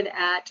depicted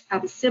at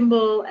Abu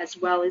Simbel, as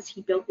well as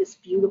he built this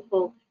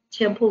beautiful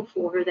temple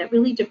for her that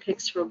really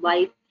depicts her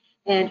life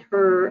and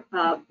her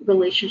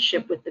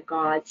relationship with the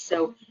gods.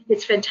 So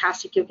it's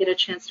fantastic. You'll get a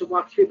chance to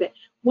walk through. But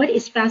what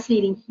is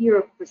fascinating here,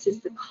 of course, is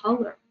the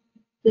color.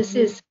 This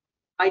is,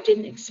 I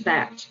didn't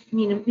expect. I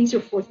mean, these are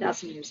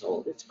 4,000 years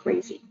old. It's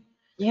crazy.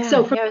 Yeah, So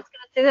I was going to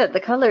say that. The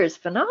color is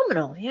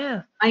phenomenal.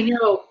 Yeah. I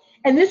know.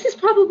 And this is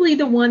probably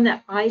the one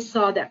that I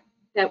saw that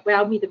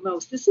wowed me the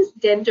most. This is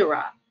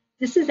Dendera.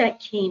 This is at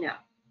Cana.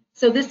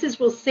 So this is,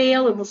 we'll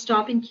sail and we'll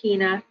stop in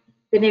Cana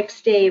the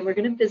next day. And we're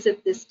going to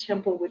visit this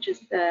temple, which is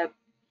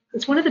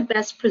it's one of the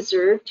best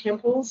preserved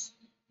temples.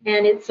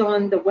 And it's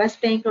on the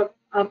west bank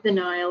of the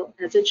Nile,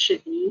 as it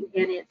should be.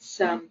 And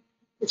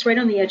it's right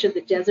on the edge of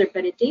the desert,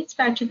 but it dates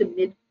back to the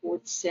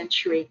mid-4th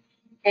century.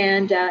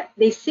 And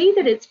they say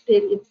that it's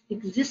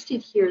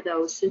existed here,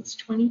 though, since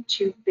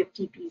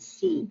 2250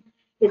 BC.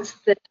 It's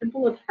the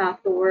Temple of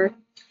Hathor,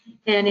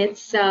 and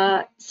it's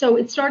so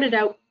it started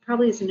out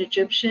probably as an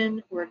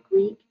Egyptian or a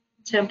Greek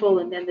temple,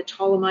 and then the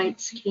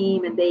Ptolemies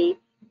came and they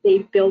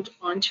built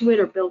onto it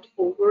or built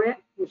over it,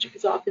 which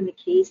is often the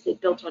case. They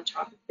built on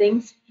top of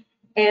things,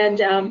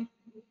 and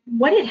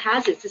what it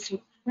has is this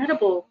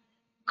incredible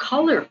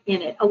color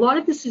in it. A lot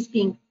of this is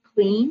being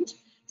cleaned.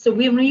 So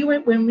when we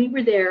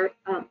were there,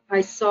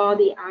 I saw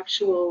the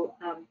actual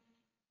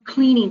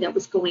cleaning that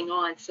was going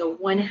on. So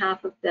one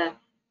half of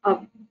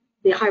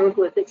the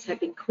hieroglyphics had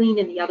been cleaned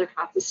and the other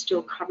half was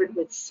still covered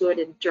with soot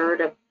and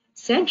dirt of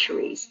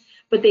centuries.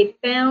 But they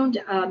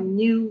found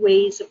new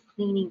ways of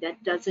cleaning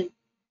that doesn't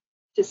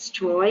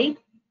destroy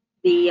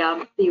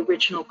the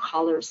original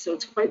colors. So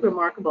it's quite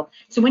remarkable.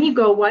 So when you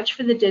go, watch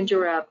for the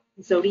Dendera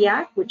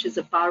Zodiac, which is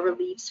a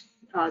bas-relief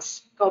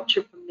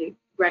sculpture from the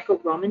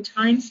Greco-Roman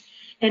times,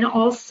 and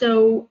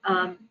also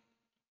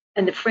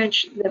and the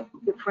French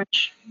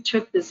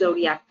took the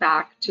Zodiac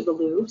back to the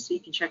Louvre, so you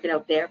can check it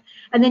out there.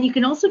 And then you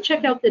can also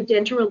check out the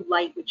Dendera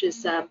Light, which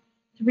is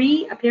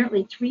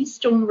apparently three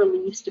stone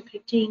reliefs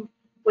depicting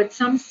what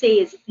some say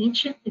is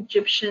ancient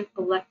Egyptian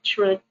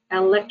electrical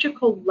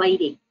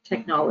lighting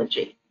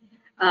technology.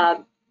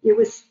 That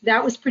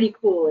was pretty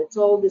cool. It's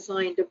all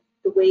designed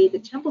the way the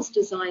temple's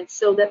designed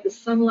so that the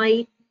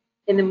sunlight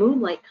and the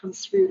moonlight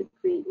comes through to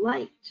create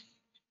light.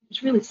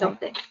 It's really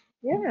something.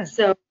 Yeah.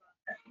 So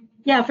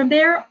yeah, from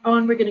there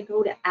on, we're going to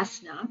go to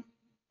Esna.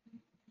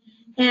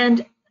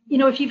 And, you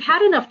know, if you've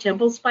had enough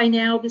temples by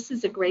now, this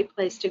is a great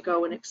place to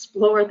go and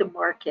explore the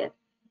market.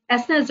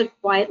 Esna is a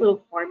quiet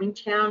little farming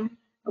town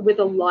with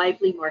a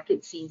lively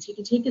market scene. So you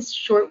can take a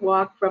short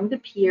walk from the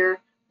pier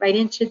right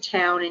into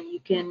town, and you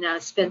can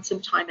spend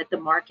some time at the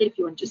market if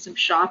you want to do some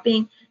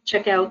shopping.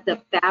 Check out the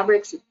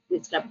fabrics.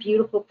 It's got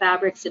beautiful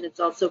fabrics, and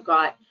it's also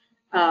got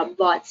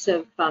lots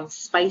of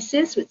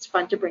spices. So it's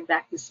fun to bring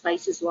back the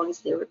spices as long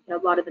as a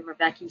lot of them are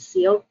vacuum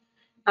sealed.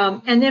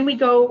 And then we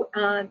go,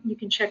 you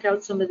can check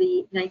out some of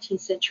the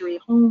 19th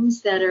century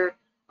homes that are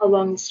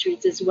along the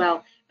streets as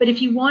well. But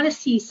if you want to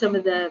see some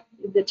of the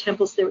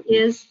temples, there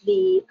is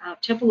the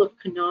Temple of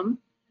Khnum,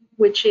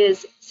 which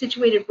is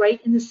situated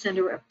right in the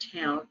center of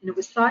town. And it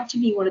was thought to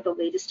be one of the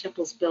latest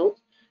temples built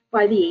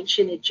by the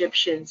ancient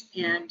Egyptians.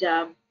 And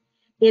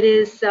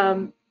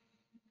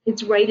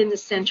it's right in the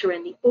center,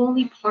 and the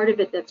only part of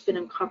it that's been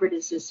uncovered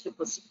is this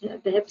the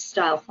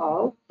hip-style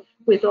hall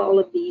with all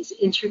of these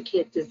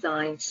intricate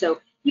designs. So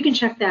you can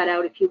check that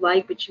out if you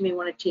like, but you may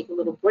want to take a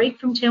little break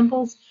from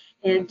temples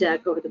and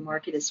go to the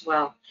market as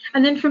well.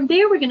 And then from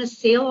there, we're going to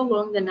sail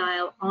along the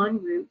Nile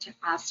en route to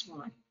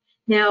Aswan.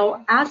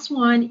 Now,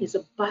 Aswan is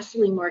a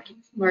bustling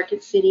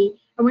market city,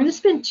 and we're going to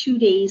spend 2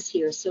 days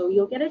here, so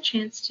you'll get a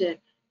chance to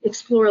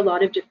explore a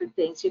lot of different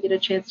things. You'll get a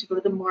chance to go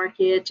to the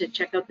market, to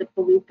check out the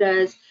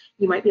feluccas.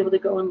 You might be able to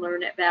go and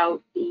learn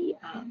about the,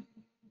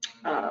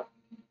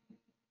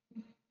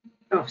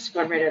 it's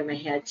gone right out of my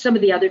head, some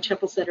of the other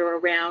temples that are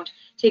around.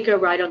 Take a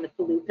ride on the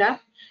felucca.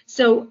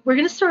 So we're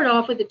going to start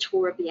off with a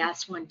tour of the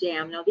Aswan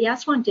Dam. Now, the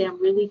Aswan Dam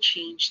really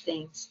changed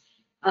things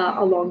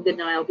along the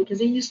Nile because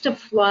it used to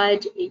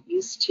flood, it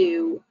used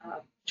to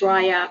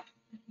dry up,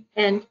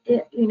 and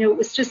it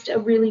was just a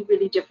really,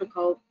 really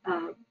difficult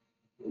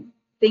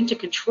thing to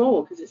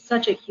control because it's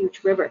such a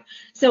huge river.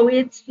 So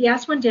the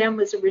Aswan Dam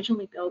was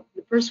originally built,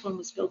 the first one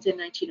was built in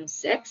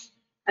 1906,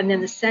 and then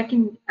the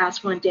second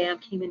Aswan Dam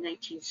came in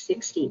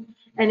 1960.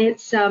 And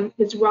it's a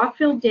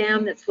rock-filled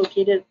dam that's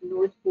located at the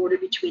north border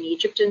between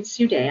Egypt and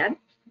Sudan,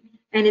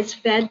 and it's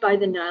fed by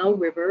the Nile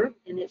River,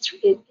 and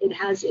it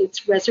has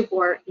its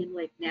reservoir in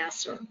Lake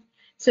Nasser.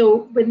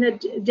 So when the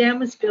dam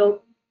was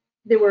built,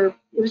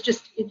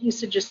 it used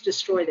to just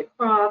destroy the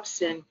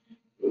crops, and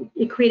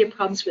it created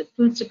problems with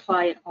food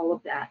supply and all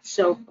of that.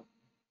 So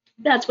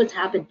that's what's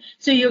happened.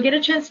 So you'll get a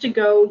chance to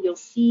go, you'll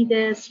see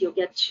this, you'll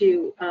get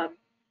to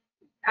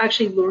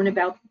actually learn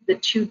about the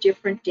two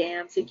different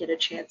dams and get a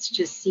chance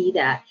to see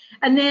that.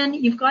 And then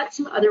you've got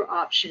some other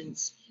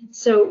options.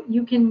 So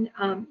you can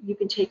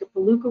take a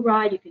felucca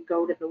ride, you can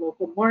go to the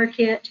local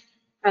market.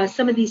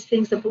 Some of these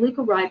things, the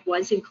felucca ride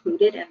was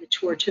included and the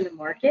tour to the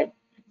market.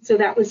 So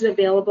that was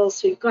available.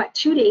 So you've got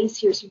 2 days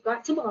here. So you've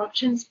got some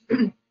options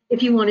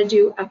if you want to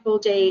do a full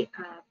day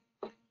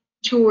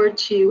tour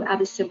to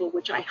Abu Simbel,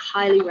 which I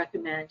highly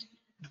recommend.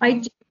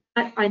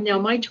 Now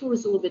my tour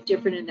was a little bit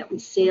different in that we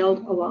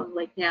sailed along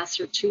Lake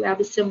Nasser to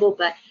Abu Simbel,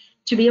 but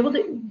to be able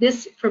to,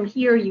 from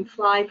here, you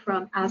fly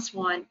from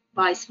Aswan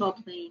by small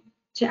plane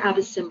to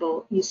Abu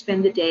Simbel, you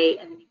spend the day,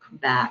 and then you come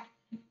back.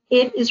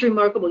 It is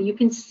remarkable. You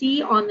can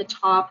see on the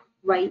top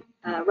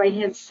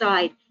right-hand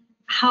side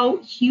how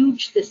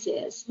huge this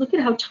is. Look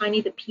at how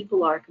tiny the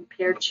people are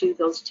compared to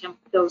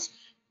those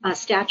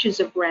statues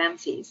of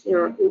Ramses.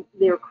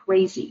 They're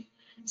crazy.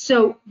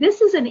 So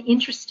this is an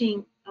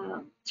interesting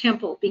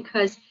temple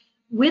because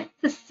with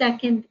the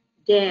second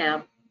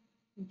dam,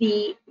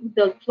 the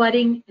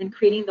flooding and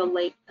creating the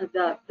lake,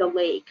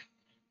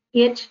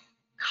 it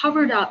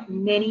covered up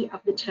many of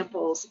the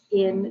temples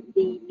in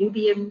the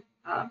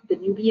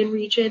Nubian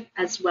region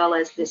as well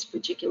as this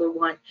particular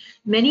one.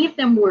 Many of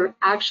them were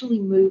actually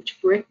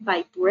moved brick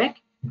by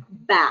brick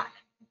back.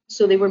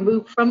 So they were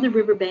moved from the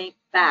riverbank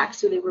back,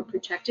 so they were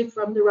protected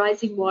from the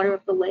rising water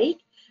of the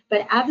lake.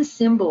 But Abu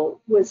Simbel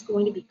was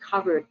going to be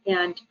covered.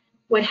 And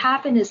what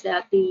happened is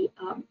that the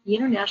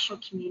international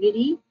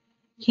community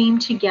came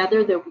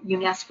together, the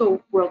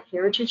UNESCO World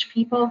Heritage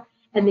people,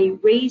 and they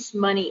raised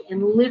money.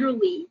 And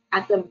literally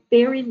at the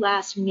very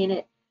last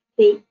minute,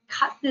 they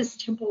cut this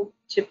temple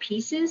to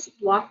pieces,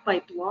 block by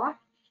block,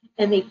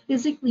 and they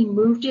physically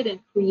moved it and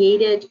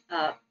created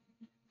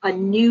a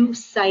new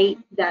site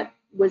that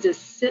was as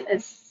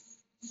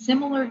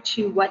similar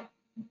to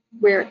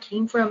where it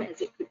came from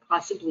as it could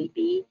possibly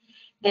be,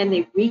 and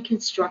they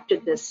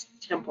reconstructed this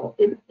temple.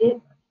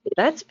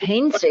 That's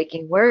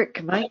painstaking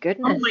work. My Oh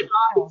goodness. my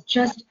God, it's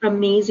just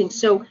amazing.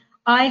 So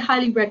I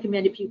highly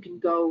recommend, if you can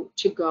go.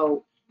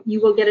 You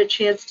will get a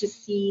chance to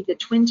see the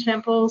twin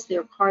temples.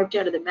 They're carved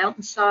out of the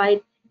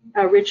mountainside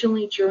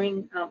originally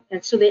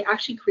and so they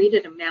actually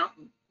created a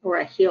mountain or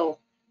a hill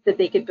that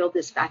they could build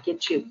this back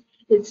into.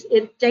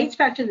 It dates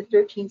back to the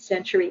 13th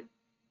century,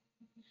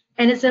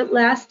 and it's a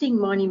lasting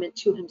monument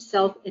to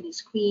himself and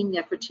his queen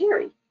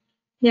Nefertari.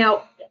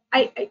 Now,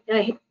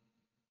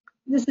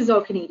 this is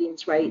all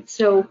Canadians, right?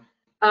 So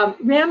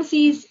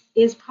Ramses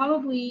is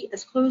probably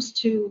as close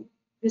to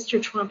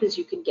Mr. Trump as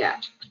you can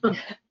get.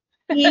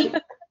 He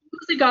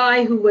was a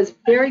guy who was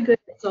very good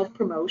at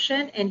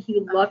self-promotion, and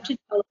he loved to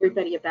tell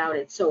everybody about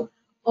it. So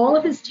all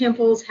of his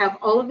temples have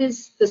all of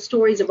the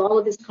stories of all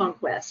of his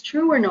conquests,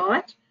 true or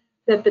not,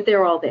 but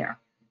they're all there.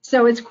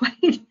 So it's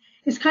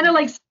kind of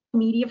like social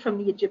media from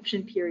the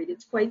Egyptian period.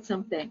 It's quite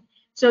something.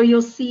 So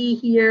you'll see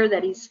here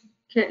that he's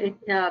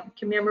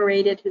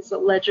commemorated his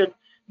alleged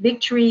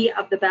victory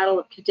of the Battle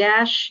of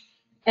Kadesh.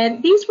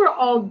 And these were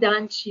all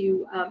done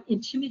to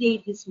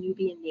intimidate his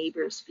Nubian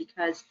neighbors,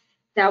 because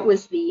that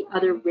was the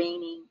other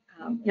reigning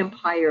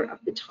empire of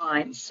the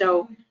time.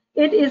 So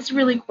it is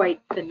really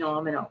quite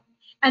phenomenal.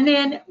 And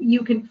then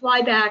you can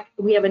fly back.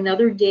 We have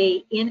another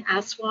day in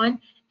Aswan,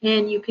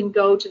 and you can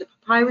go to the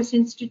Papyrus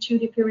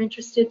Institute if you're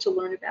interested to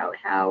learn about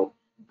how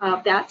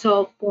that's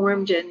all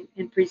formed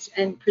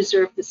and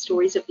preserved the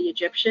stories of the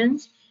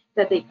Egyptians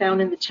that they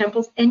found in the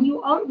temples. And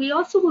we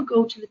also will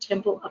go to the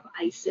Temple of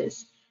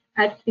Isis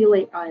at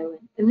Philae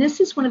Island. And this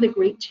is one of the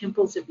great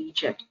temples of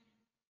Egypt.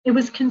 It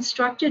was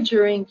constructed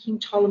during King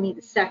Ptolemy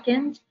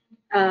II,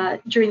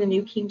 during the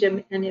New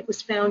Kingdom, and it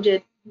was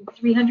founded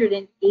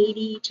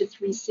 380 to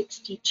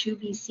 362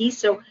 BC.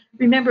 So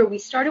remember, we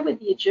started with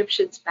the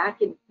Egyptians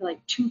back in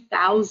like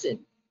 2000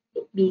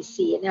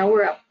 BC, and now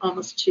we're up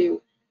almost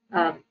to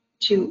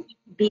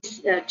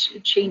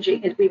BC,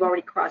 changing, as we've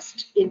already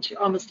crossed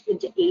almost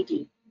into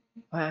AD.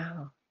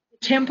 Wow.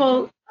 The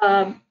Temple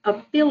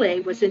of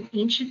Philae was an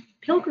ancient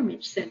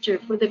pilgrimage center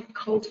for the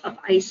cult of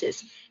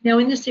Isis. Now,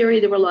 in this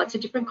area, there were lots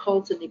of different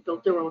cults, and they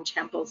built their own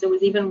temples. There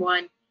was even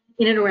one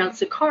in and around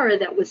Saqqara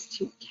that was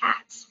to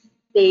cats.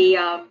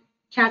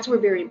 Cats were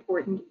very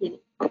important in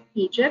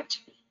Egypt,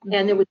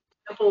 and there was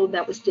a temple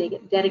that was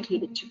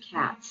dedicated to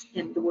cats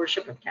and the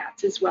worship of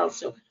cats as well.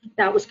 So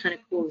that was kind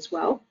of cool as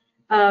well.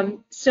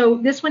 So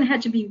this one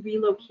had to be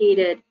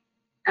relocated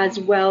as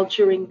well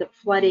during the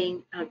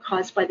flooding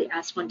caused by the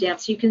Aswan Dam.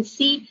 So you can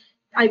see,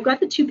 I've got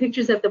the two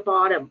pictures at the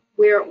bottom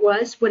where it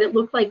was, what it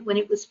looked like when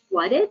it was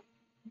flooded,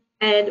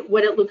 and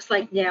what it looks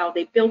like now.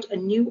 They built a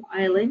new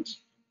island,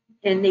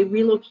 and they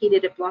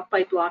relocated it block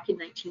by block in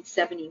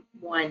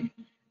 1971,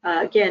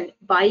 again,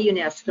 by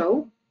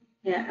UNESCO,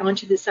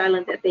 onto this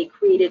island that they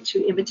created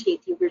to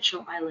imitate the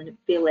original island of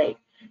Philae.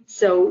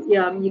 So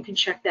you can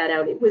check that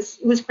out. It was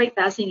quite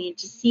fascinating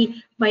to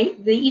see. The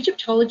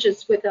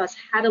Egyptologists with us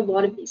had a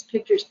lot of these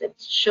pictures that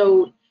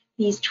showed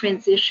these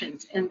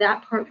transitions, and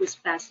that part was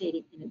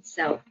fascinating in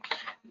itself.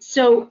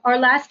 So our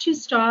last two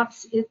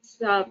stops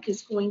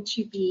is going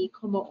to be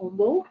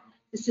Komoombo.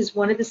 This is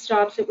one of the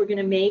stops that we're going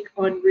to make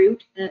en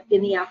route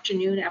in the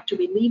afternoon. After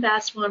we leave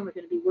Aswan, we're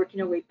going to be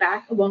working our way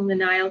back along the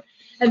Nile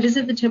and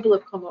visit the Temple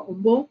of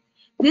Komoombo.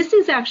 This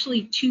is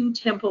actually two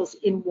temples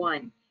in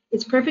one.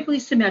 It's perfectly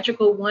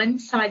symmetrical. One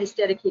side is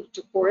dedicated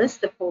to Horus,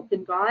 the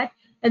falcon god,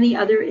 and the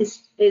other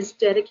is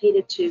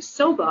dedicated to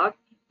Sobek,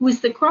 who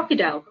is the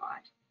crocodile god.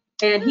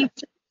 And he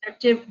was a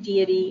protective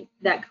deity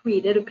that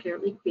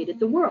apparently created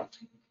the world.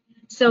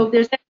 So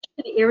there's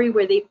actually an area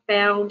where they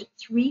found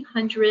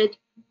 300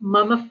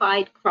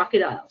 mummified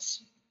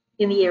crocodiles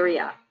in the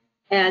area,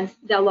 and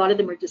a lot of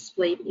them are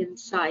displayed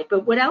inside.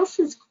 But what else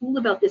is cool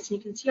about this, and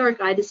you can see our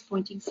guide is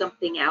pointing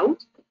something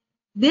out.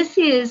 This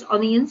is,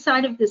 on the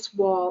inside of this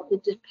wall,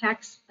 it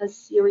depicts a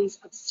series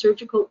of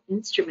surgical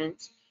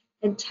instruments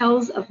and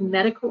tells of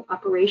medical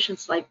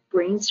operations like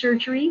brain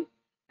surgery,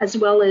 as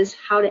well as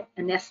how to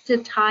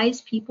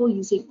anesthetize people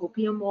using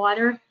opium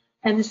water,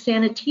 and the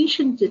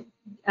sanitation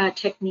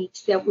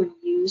techniques that were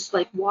used,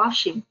 like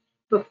washing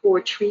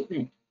before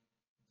treatment.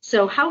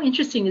 So how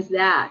interesting is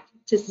that,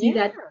 to see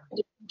that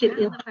in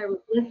the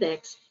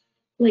hieroglyphics,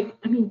 like,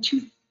 I mean,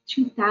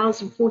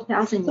 2,000,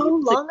 4,000 so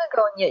years long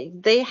ago, and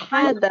yet they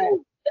had that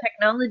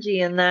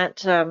technology and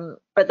that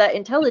but that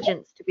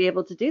intelligence to be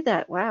able to do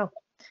that. Wow.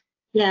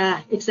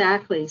 Yeah,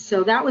 exactly.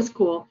 So that was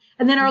cool.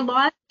 And then our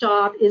last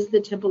stop is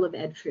the Temple of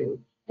Edfu.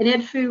 And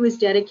Edfu is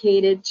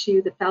dedicated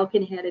to the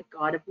falcon-headed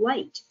god of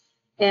light.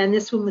 And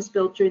this one was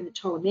built during the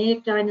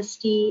Ptolemaic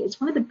dynasty.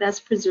 It's one of the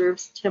best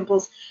preserved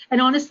temples.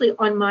 And honestly,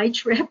 on my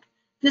trip,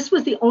 this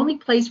was the only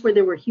place where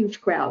there were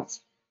huge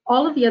crowds.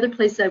 All of the other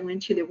places I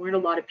went to, there weren't a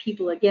lot of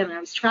people. Again, I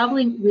was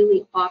traveling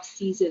really off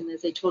season.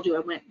 As I told you, I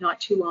went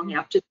not too long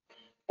after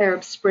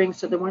Arab Spring,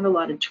 so there weren't a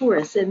lot of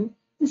tourists. And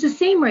it's the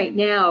same right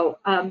now.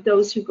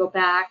 Those who go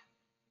back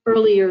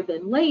earlier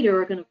than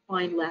later are going to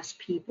find less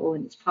people,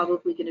 and it's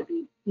probably going to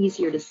be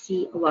easier to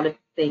see a lot of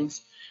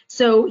things.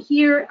 So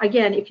here,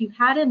 again, if you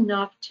had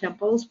enough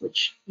temples,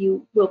 which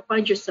you will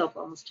find yourself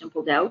almost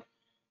templed out,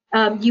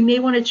 you may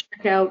want to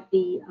check out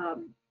the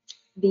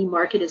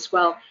market as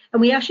well. And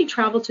we actually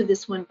traveled to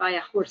this one by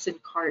a horse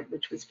and cart,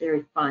 which was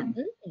very fun.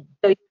 Mm.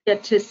 So you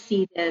get to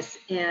see this,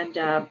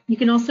 and you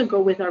can also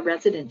go with our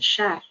resident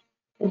chef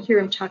and hear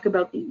him talk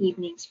about the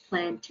evening's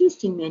planned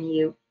tasting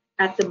menu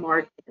at the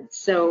market.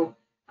 So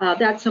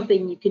that's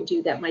something you can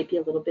do that might be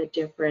a little bit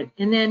different.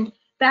 And then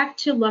back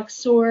to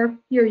Luxor,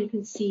 here you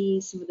can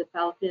see some of the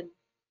falcon,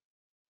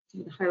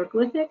 some of the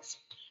hieroglyphics.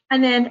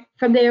 And then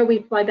from there we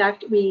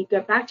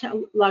get back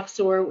to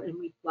Luxor and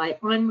we fly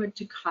onward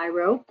to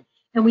Cairo.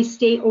 And we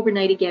stay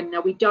overnight again.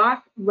 Now we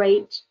dock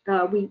right,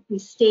 we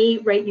stay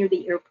right near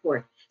the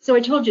airport. So I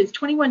told you it's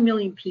 21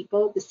 million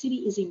people. The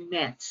city is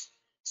immense.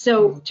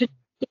 So to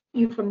get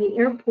you from the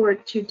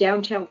airport to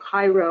downtown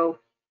Cairo,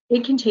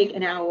 it can take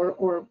an hour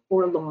or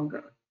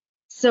longer.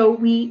 So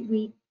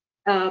we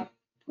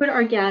put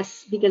our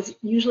guests, because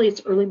usually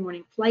it's early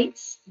morning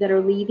flights that are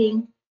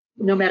leaving,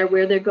 no matter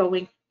where they're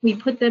going. We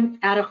put them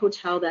at a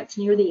hotel that's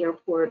near the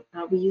airport.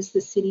 We use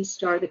the City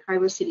Star, the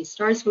Cairo City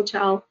Stars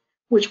Hotel,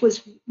 which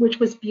was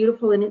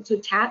beautiful, and it's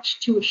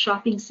attached to a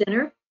shopping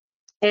center.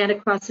 And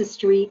across the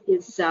street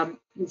is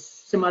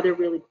some other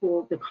really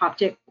cool, the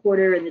Coptic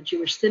Quarter and the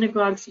Jewish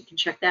synagogue. So you can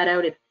check that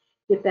out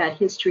if that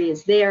history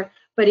is there.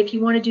 But if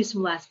you want to do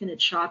some last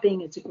minute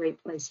shopping, it's a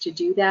great place to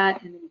do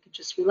that. And then you can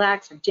just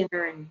relax, have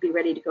dinner, and be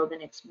ready to go the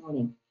next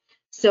morning.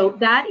 So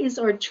that is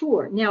our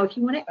tour. Now, if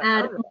you want to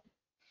add, I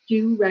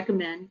do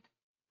recommend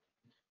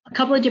a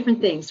couple of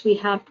different things. We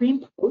have pre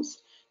and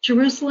post.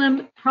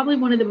 Jerusalem, probably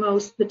one of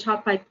the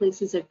top 5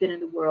 places I've been in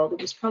the world.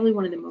 It was probably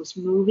one of the most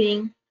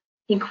moving,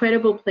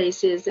 incredible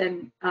places.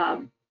 And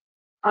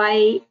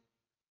I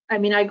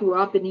mean, I grew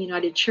up in the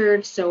United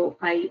Church, so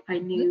I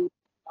knew,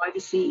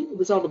 obviously, it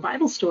was all the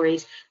Bible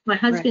stories. My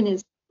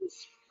husband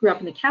grew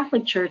up in the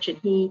Catholic Church, and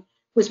he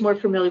was more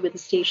familiar with the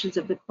Stations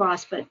of the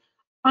Cross. But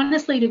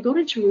honestly, to go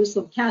to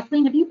Jerusalem,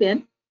 Kathleen, have you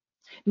been?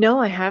 No,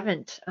 I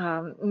haven't.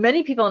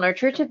 Many people in our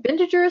church have been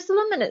to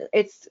Jerusalem, and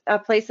it's a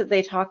place that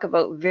they talk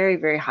about very,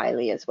 very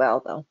highly as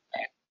well, though.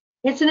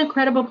 It's an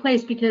incredible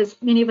place because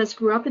many of us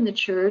grew up in the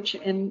church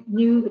and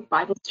knew the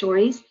Bible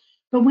stories.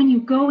 But when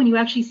you go and you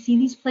actually see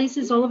these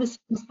places, all of a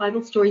sudden, these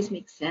Bible stories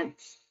make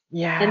sense.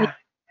 Yeah. And they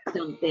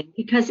something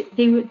because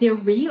they're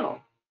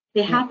real.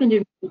 They happened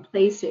in real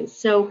places.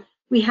 So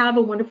we have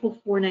a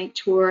wonderful 4-night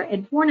tour,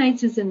 and 4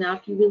 nights is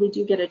enough. You really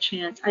do get a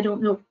chance. I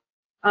don't know.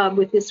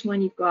 With this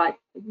one, you've got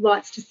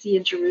lots to see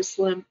in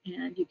Jerusalem,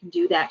 and you can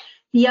do that.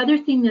 The other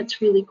thing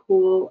that's really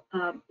cool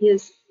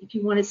is if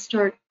you want to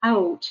start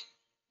out,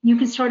 you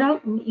can start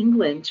out in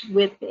England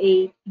with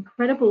an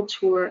incredible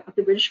tour of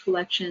the British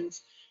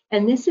collections.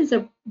 And this is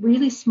a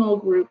really small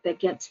group that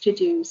gets to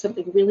do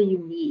something really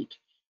unique.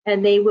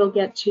 And they will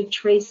get to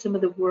trace some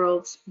of the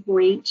world's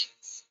great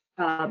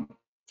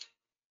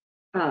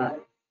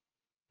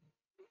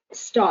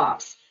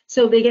stops.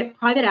 So they get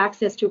private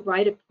access to a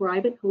variety of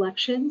private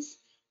collections,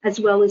 as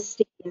well as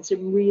stay in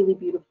some really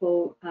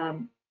beautiful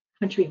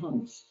country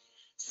homes.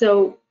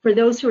 So for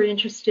those who are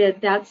interested,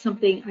 that's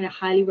something I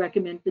highly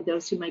recommend for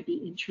those who might be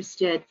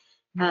interested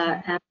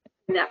in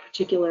that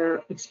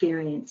particular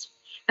experience.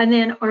 And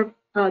then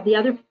the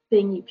other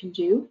thing you can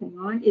do,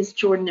 is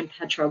Jordan and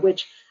Petra,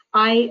 which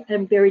I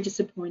am very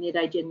disappointed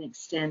I didn't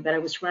extend, but I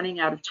was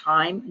running out of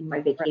time in my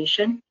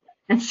vacation,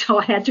 and so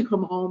I had to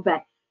come home.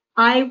 But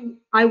I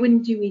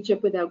wouldn't do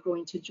Egypt without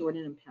going to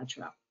Jordan and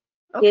Petra.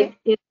 Okay.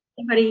 If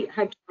anybody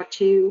I've talked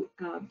to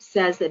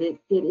says that it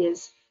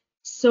is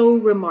so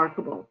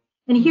remarkable.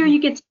 And here you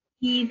get to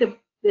see the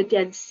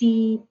Dead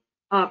Sea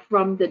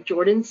from the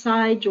Jordan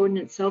side. Jordan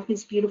itself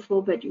is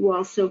beautiful, but you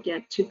also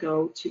get to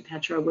go to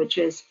Petra, which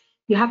is,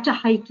 you have to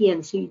hike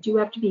in. So you do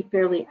have to be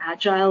fairly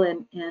agile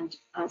and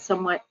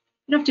somewhat,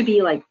 you don't have to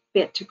be like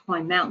fit to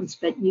climb mountains,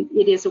 but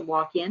it is a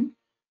walk in.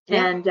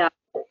 Yeah. And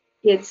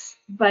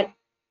but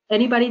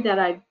anybody that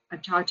I've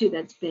talked to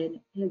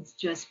has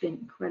just been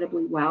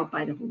incredibly wowed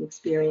by the whole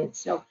experience.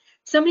 So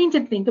something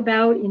to think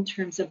about in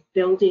terms of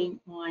building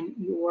on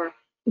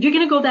if you're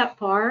going to go that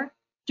far,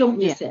 don't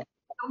miss it.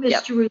 Don't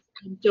miss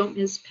Jerusalem, don't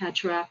miss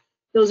Petra.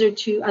 Those are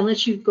two,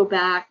 unless you go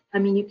back. I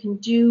mean, you can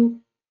do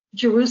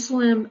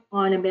Jerusalem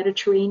on a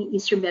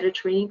Eastern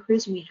Mediterranean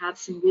cruise, and we have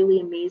some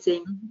really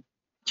amazing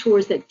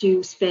tours that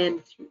do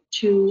spend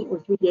 2 or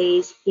 3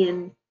 days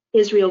in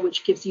Israel,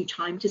 which gives you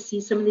time to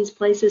see some of these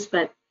places,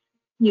 but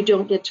you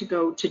don't get to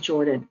go to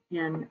Jordan,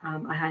 and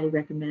I highly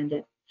recommend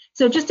it.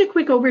 So just a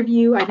quick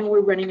overview. I know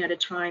we're running out of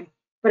time,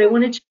 but I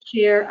wanted to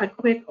share a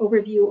quick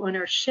overview on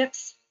our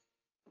ships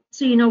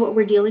so you know what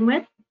we're dealing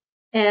with.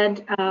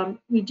 And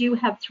we do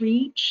have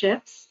 3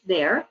 ships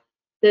there.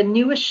 The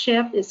newest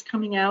ship is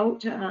coming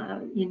out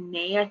in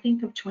May, I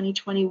think, of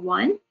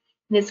 2021, and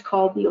it's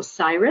called the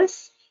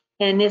Osiris.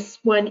 And this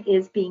one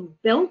is being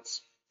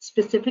built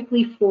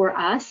specifically for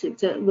us.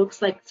 It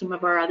looks like some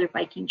of our other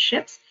Viking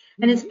ships,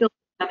 and it's built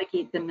to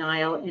navigate the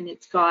Nile, and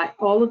it's got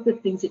all of the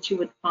things that you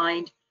would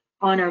find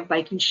on our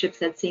Viking ships,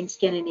 that same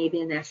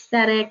Scandinavian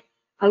aesthetic,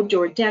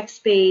 outdoor deck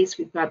space.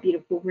 We've got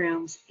beautiful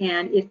rooms,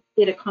 and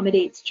it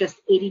accommodates just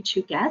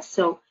 82 guests,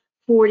 so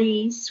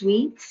 40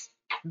 suites.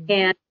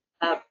 And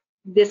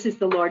this is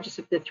the largest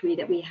of the three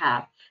that we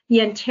have. The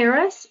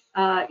Antares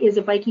is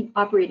a Viking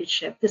operated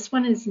ship. This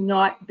one is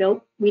not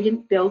built. We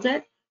didn't build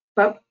it,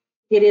 but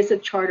it is a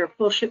charter,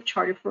 full ship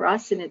charter for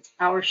us, and it's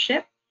our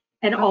ship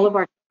and all of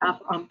our staff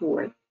on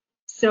board.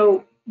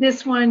 So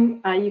this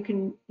one,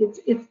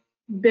 it's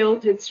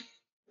built. It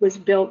was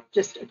built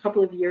just a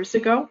couple of years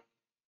ago,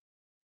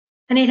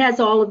 and it has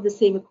all the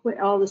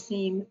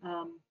same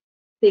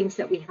things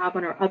that we have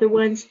on our other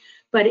ones,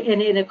 but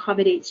it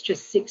accommodates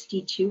just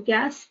 62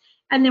 guests.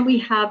 And then we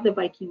have the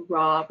Viking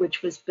Raw,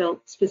 which was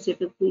built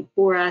specifically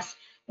for us,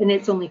 and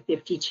it's only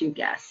 52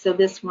 guests. So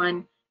this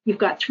one, you've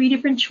got 3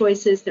 different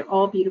choices. They're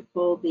all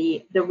beautiful.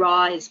 The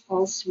Raw is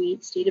all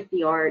suite, state of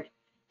the art,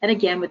 and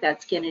again with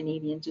that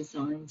Scandinavian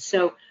design.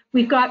 So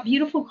we've got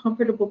beautiful,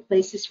 comfortable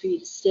places for you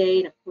to stay,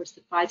 and of course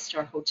the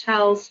 5-star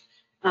hotels.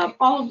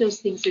 All of those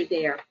things are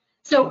there.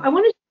 So I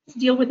wanted to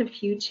deal with a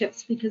few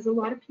tips because a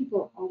lot of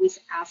people always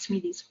ask me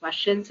these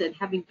questions, and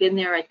having been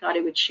there, I thought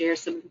I would share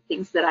some of the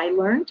things that I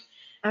learned.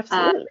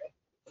 Absolutely.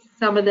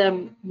 Some of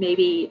them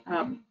maybe,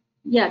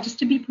 just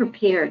to be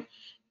prepared.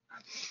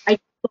 I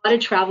do a lot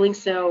of traveling,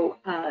 so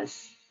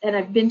and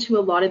I've been to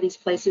a lot of these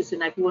places,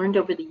 and I've learned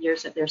over the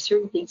years that there are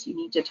certain things you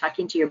need to tuck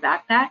into your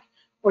backpack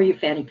or your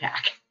fanny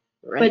pack.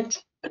 Right.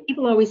 But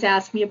people always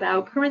ask me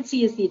about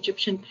currency is the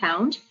Egyptian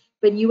pound,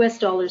 but US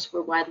dollars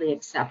were widely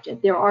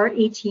accepted. There are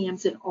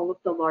ATMs in all of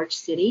the large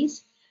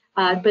cities,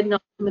 but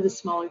not some of the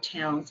smaller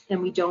towns,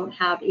 and we don't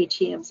have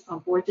ATMs on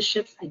board the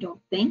ships, I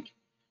don't think,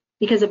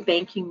 because of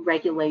banking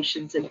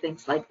regulations and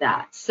things like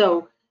that.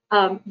 So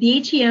the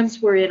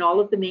ATMs were in all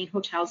of the main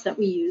hotels that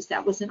we use.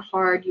 That wasn't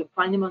hard. You'll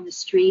find them on the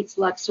streets.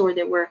 Luxor,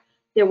 there were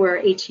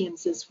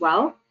ATMs as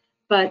well.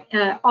 But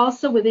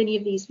also with any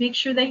of these, make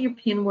sure that your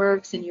PIN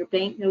works and your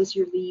bank knows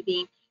you're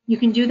leaving. You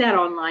can do that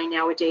online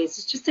nowadays.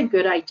 It's just a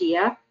good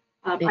idea.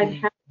 I've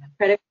had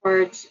credit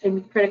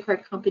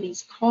card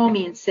companies call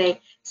me and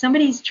say,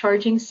 somebody's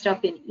charging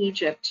stuff in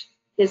Egypt.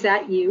 Is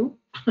that you?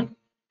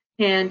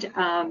 And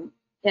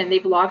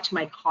they've locked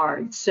my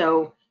card.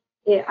 So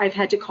I've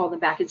had to call them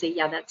back and say,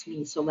 yeah, that's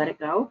me, so let it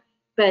go.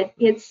 But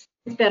it's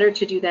better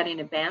to do that in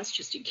advance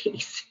just in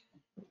case.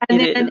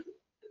 And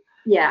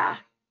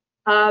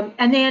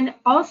then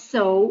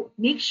also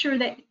make sure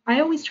that I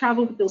always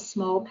travel with those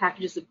small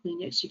packages of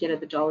Kleenex you get at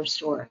the dollar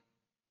store.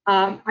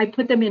 I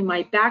put them in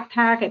my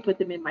backpack, I put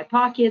them in my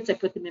pockets, I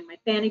put them in my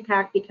fanny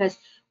pack, because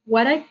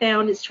what I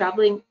found is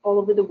traveling all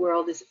over the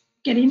world is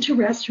getting to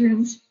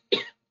restrooms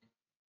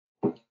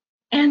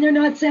and they're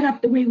not set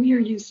up the way we are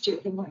used to.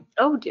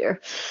 Oh dear.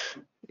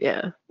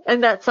 Yeah.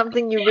 And that's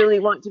something you really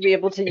want to be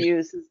able to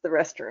use is the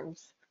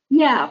restrooms.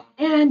 Yeah.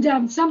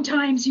 And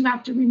sometimes you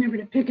have to remember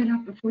to pick it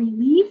up before you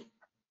leave.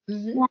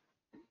 Mm-hmm.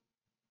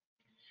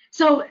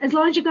 So as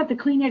long as you got the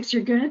Kleenex,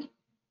 you're good.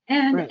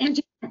 And right.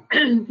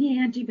 The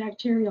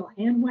antibacterial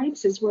hand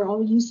wipes, as we're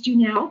all used to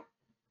now.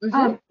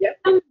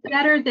 Mm-hmm.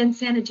 Better than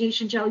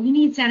sanitation gel. You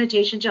need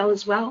sanitation gel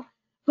as well.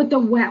 But the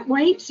wet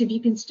wipes, if you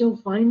can still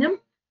find them,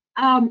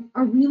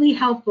 are really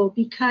helpful,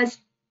 because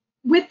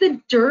with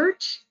the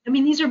dirt, I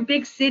mean, these are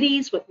big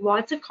cities with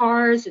lots of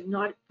cars and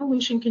not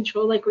pollution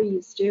control like we're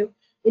used to.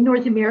 In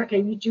North America,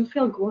 you do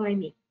feel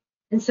grimy.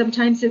 And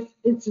sometimes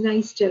it's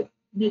nice to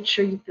make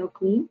sure you feel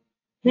clean.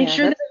 Make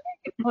sure that's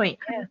a good point.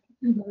 Yeah.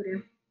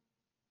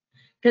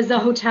 Because the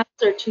hotels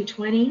are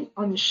 $220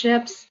 on the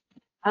ships.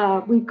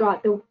 We've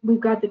got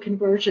the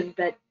conversion,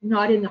 but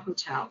not in the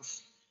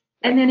hotels.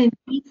 And then in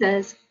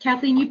visas,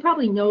 Kathleen, you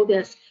probably know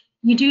this.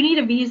 You do need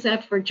a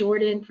visa for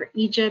Jordan, for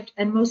Egypt,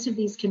 and most of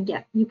these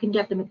you can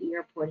get them at the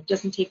airport. It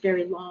doesn't take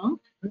very long.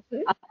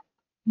 Okay.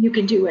 You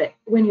can do it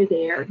when you're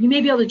there. You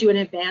may be able to do it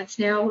in advance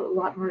now, a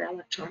lot more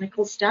electronic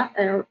stuff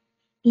or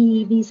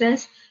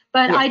e-visas.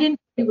 But I didn't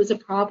think it was a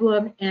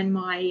problem, and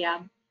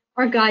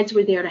our guides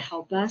were there to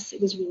help us.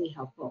 It was really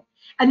helpful.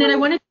 And then I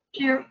wanted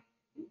to share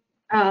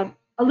a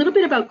little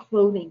bit about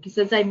clothing, because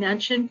as I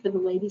mentioned, for the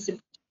ladies in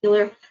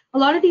particular, a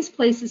lot of these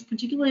places,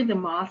 particularly the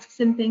mosques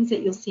and things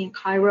that you'll see in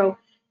Cairo,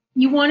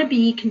 you want to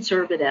be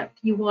conservative.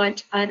 You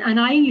want, and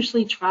I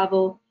usually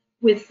travel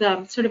with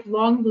sort of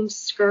long, loose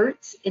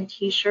skirts and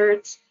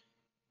T-shirts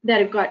that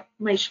have got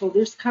my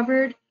shoulders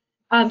covered,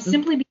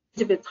 simply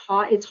because if it's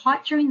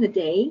hot during the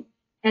day,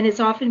 and it's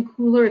often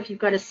cooler if you've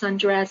got a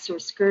sundress or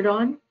skirt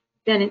on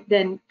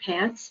than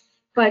pants.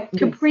 But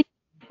capri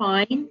is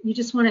fine. You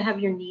just want to have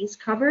your knees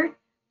covered,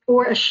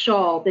 or a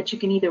shawl that you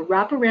can either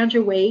wrap around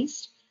your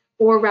waist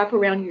or wrap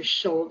around your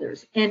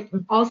shoulders.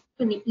 And also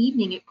in the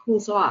evening, it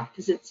cools off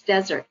because it's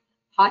desert.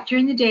 Hot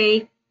during the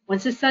day.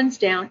 Once the sun's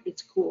down,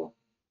 it's cool.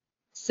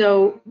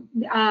 So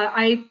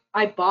I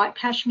bought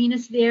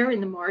pashminas there in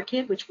the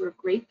market, which were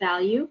great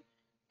value.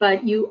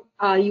 But you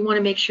want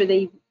to make sure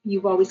that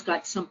you've always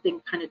got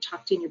something kind of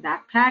tucked in your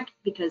backpack,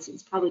 because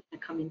it's probably going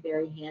to come in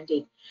very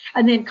handy.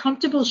 And then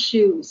comfortable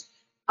shoes.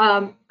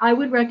 I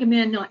would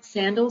recommend not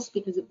sandals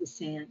because of the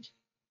sand.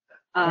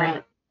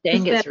 Right.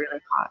 Dang, Just it's that,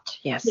 really hot.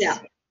 Yes. yeah,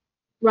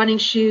 running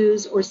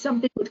shoes or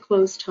something with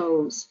closed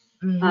toes.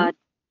 Hmm.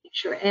 Make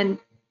sure, and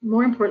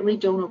more importantly,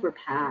 don't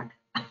overpack.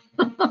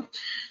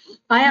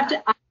 I have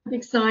a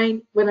big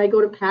sign when I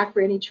go to pack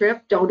for any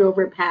trip, don't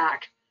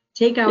overpack.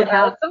 Take Yeah, out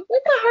half.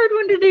 it's a hard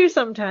one to do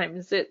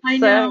sometimes. I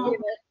It's know.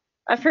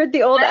 I've heard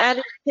the old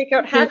adage, take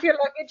out half your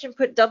luggage and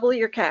put double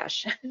your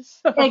cash.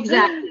 So,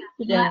 Exactly.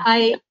 yeah.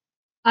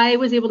 I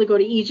was able to go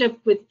to Egypt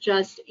with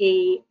just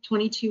a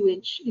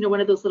 22-inch,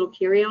 one of those little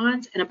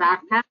carry-ons and a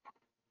backpack.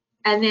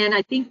 And then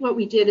I think what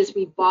we did is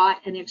we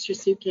bought an extra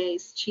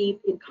suitcase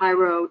cheap in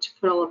Cairo to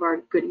put all of our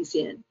goodies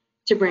in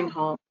to bring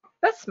home.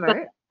 That's But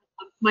smart.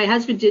 my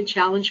husband did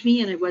challenge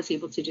me and I was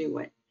able to do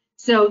it.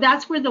 So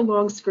that's where the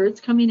long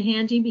skirts come in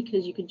handy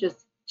because you can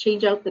just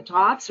change out the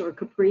tops or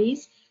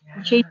capris.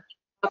 You change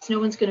the tops, no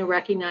one's going to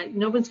recognize,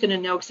 no one's going to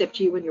know except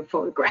you and your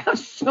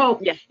photographs. So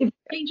Yeah. if you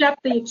change up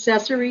the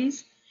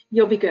accessories,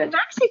 you'll be good.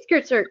 Maxi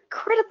skirts are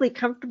incredibly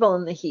comfortable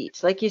in the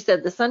heat. Like you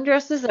said, the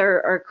sundresses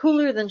are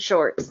cooler than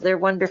shorts. They're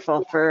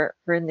wonderful for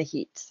in the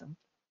heat. So.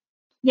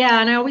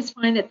 Yeah, and I always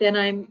find that then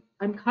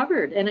I'm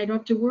covered and I don't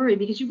have to worry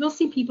because you will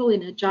see people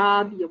in a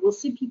hijab, you will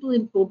see people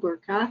in full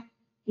burqa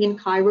in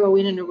Cairo,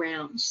 in and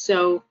around.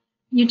 So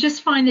you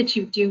just find that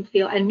you do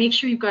feel, and make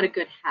sure you've got a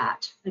good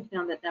hat. I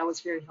found that that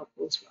was very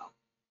helpful as well.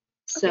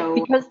 So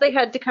Okay, because they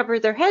had to cover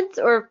their heads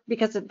or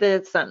because of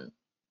the sun?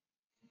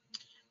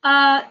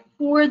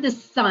 for the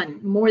sun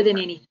more than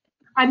anything.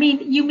 I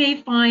mean, you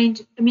may find,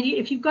 I mean,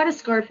 if you've got a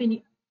scarf in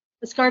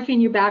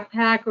your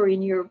backpack or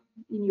in your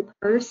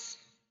purse,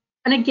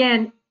 and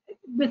again,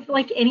 with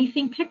like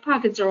anything,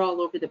 pickpockets are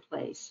all over the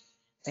place.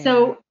 Yeah.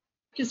 So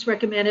just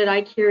recommended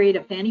I carried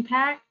a fanny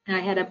pack and I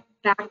had a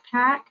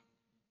backpack,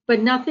 but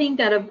nothing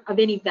that of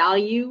any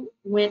value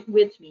went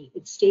with me.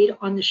 It stayed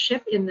on the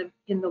ship in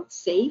the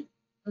safe.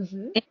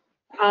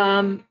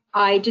 Mm-hmm.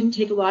 I didn't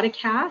take a lot of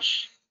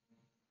cash,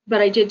 but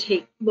I did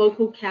take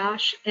local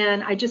cash,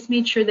 and I just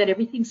made sure that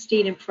everything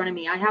stayed in front of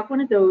me. I have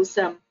one of those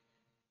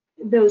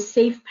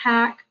safe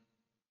pack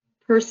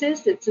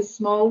purses. It's a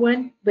small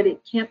one, but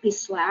it can't be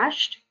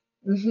slashed.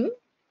 Mm-hmm.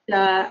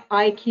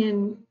 I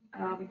can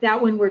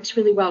that one works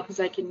really well because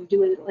I can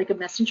do it like a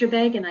messenger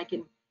bag, and I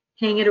can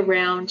hang it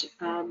around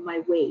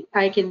my waist.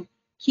 I can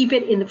keep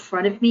it in the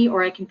front of me,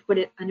 or I can put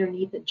it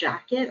underneath a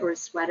jacket or a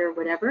sweater or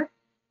whatever.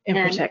 And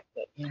protect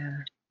it. Yeah.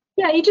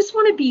 Yeah, you just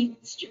want to be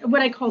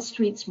what I call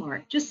street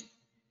smart. Just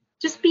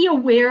be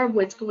aware of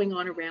what's going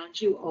on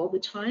around you all the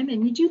time,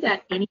 and you do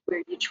that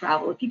anywhere you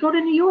travel. If you go to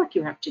New York,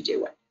 you have to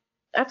do it.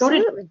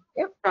 Absolutely.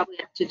 You probably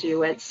have to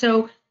do it.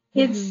 So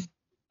it's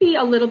be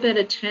a little bit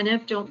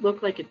attentive. Don't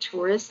look like a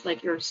tourist,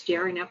 like you're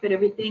staring up at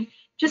everything.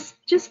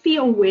 Just be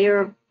aware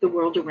of the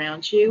world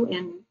around you,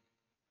 and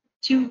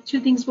two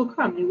things will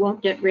come. You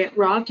won't get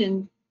robbed,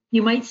 and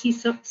you might see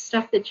some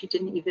stuff that you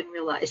didn't even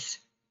realize.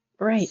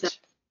 Right. So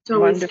it's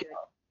always good.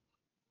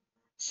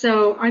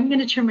 So I'm going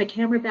to turn my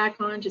camera back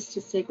on just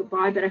to say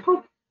goodbye. But I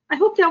hope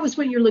that was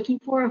what you're looking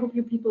for. I hope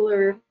your people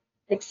are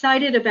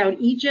excited about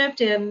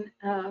Egypt and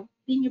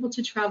being able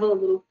to travel a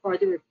little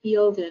farther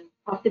afield and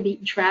off the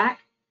beaten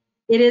track.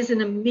 It is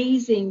an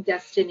amazing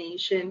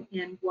destination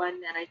and one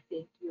that I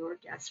think your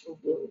guests will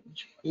really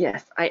enjoy.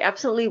 Yes, I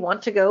absolutely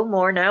want to go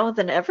more now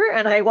than ever,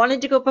 and I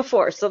wanted to go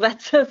before, so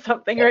that's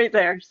something right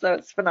there. So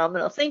it's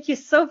phenomenal. Thank you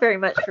so very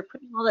much for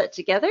putting all that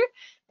together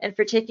and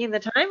for taking the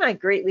time. I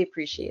greatly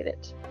appreciate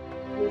it.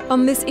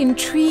 On this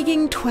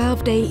intriguing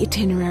 12-day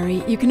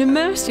itinerary, you can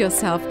immerse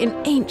yourself in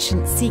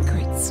ancient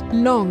secrets,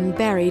 long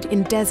buried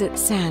in desert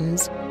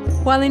sands,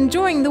 while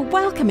enjoying the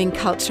welcoming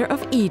culture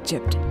of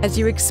Egypt as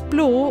you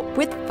explore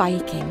with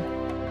Viking.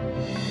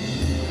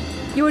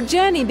 Your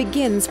journey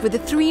begins with a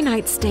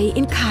 3-night stay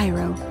in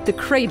Cairo, the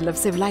cradle of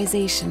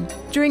civilization,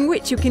 during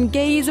which you can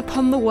gaze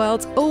upon the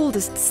world's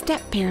oldest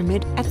step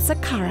pyramid at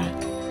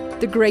Saqqara,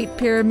 the Great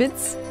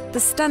Pyramids, the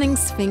stunning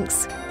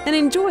Sphinx, and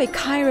enjoy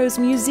Cairo's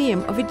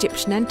Museum of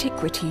Egyptian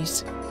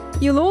Antiquities.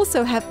 You'll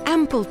also have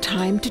ample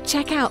time to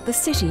check out the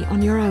city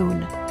on your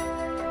own.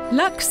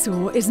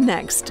 Luxor is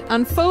next,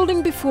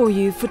 unfolding before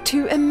you for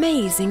 2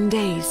 amazing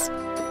days.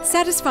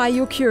 Satisfy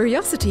your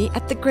curiosity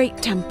at the great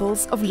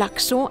temples of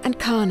Luxor and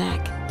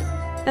Karnak,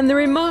 and the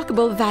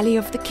remarkable Valley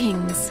of the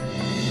Kings.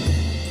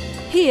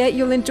 Here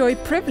you'll enjoy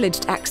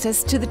privileged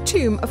access to the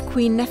tomb of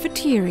Queen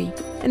Nefertiri,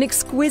 an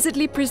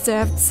exquisitely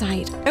preserved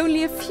site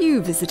only a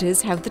few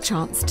visitors have the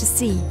chance to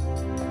see.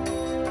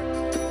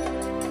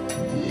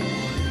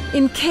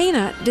 In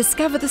Cana,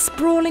 discover the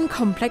sprawling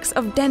complex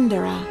of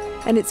Dendera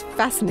and its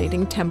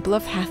fascinating Temple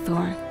of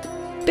Hathor.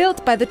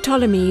 Built by the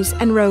Ptolemies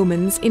and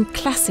Romans in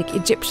classic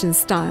Egyptian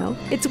style,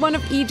 it's one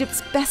of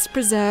Egypt's best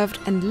preserved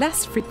and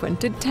less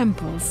frequented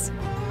temples.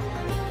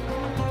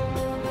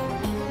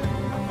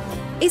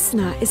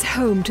 Isna is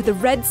home to the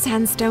red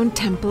sandstone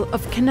Temple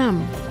of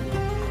Khnum,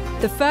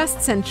 the 1st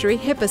century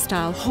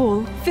hypostyle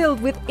hall filled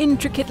with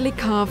intricately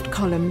carved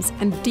columns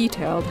and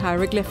detailed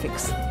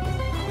hieroglyphics.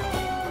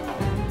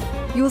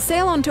 You'll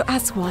sail on to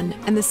Aswan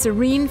and the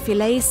serene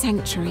Philae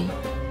Sanctuary,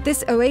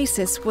 This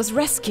oasis was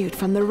rescued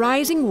from the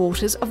rising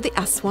waters of the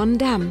Aswan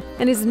Dam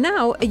and is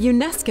now a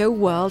UNESCO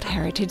World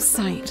Heritage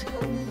Site.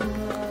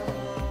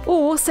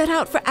 Or set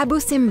out for Abu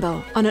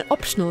Simbel on an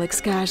optional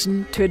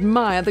excursion to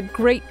admire the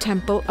great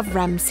temple of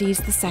Ramses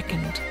II.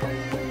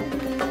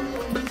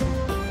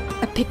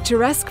 A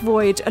picturesque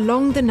voyage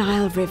along the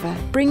Nile River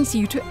brings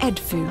you to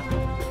Edfu,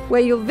 where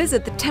you'll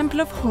visit the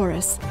Temple of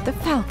Horus, the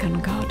falcon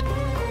god.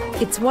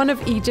 It's one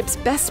of Egypt's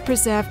best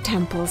preserved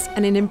temples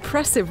and an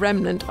impressive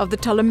remnant of the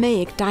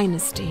Ptolemaic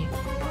dynasty.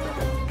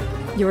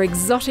 Your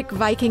exotic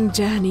Viking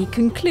journey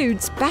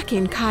concludes back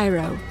in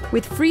Cairo,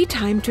 with free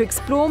time to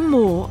explore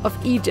more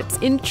of Egypt's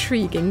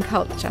intriguing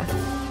culture.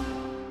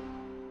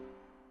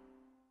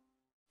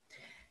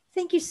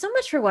 Thank you so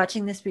much for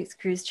watching this week's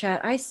Cruise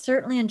Chat. I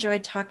certainly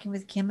enjoyed talking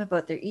with Kim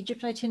about their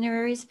Egypt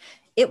itineraries.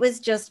 It was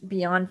just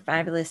beyond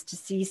fabulous to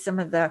see some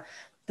of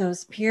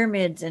those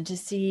pyramids and to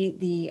see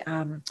the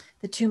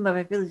tomb of,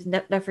 I believe,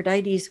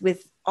 Nefertiti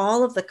with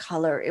all of the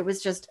color. It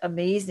was just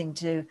amazing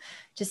to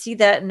see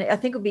that. And I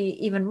think it'll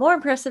be even more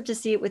impressive to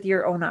see it with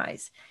your own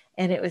eyes.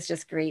 And it was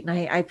just great. And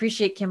I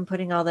appreciate Kim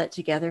putting all that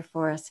together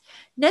for us.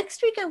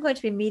 Next week, I'm going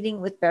to be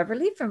meeting with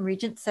Beverly from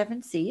Regent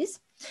Seven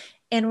Seas.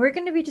 And we're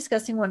going to be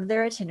discussing one of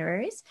their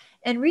itineraries.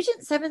 And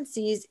Regent Seven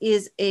Seas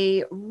is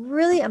a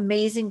really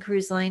amazing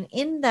cruise line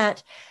in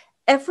that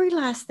every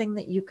last thing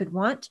that you could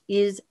want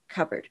is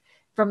covered.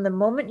 From the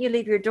moment you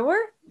leave your door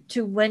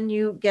to when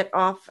you get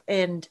off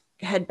and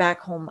head back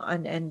home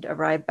and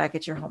arrive back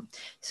at your home.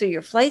 So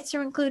your flights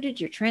are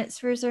included, your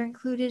transfers are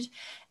included.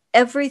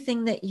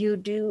 Everything that you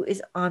do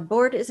is on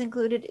board is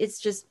included.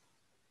 It's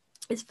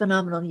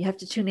phenomenal. You have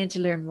to tune in to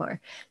learn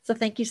more. So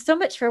thank you so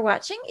much for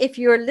watching. If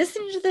you're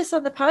listening to this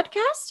on the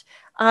podcast,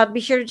 be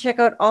sure to check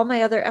out all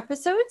my other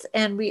episodes.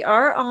 And we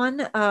are on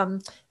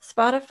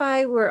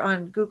Spotify. We're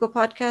on Google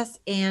Podcasts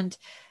and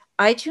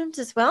iTunes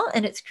as well.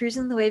 And it's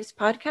Cruising the Waves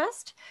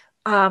podcast.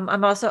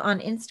 I'm also on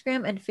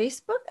Instagram and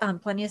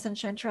Facebook, Plenty of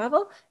Sunshine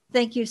Travel.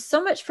 Thank you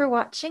so much for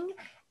watching.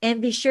 And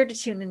be sure to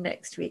tune in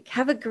next week.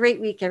 Have a great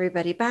week,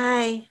 everybody.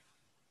 Bye.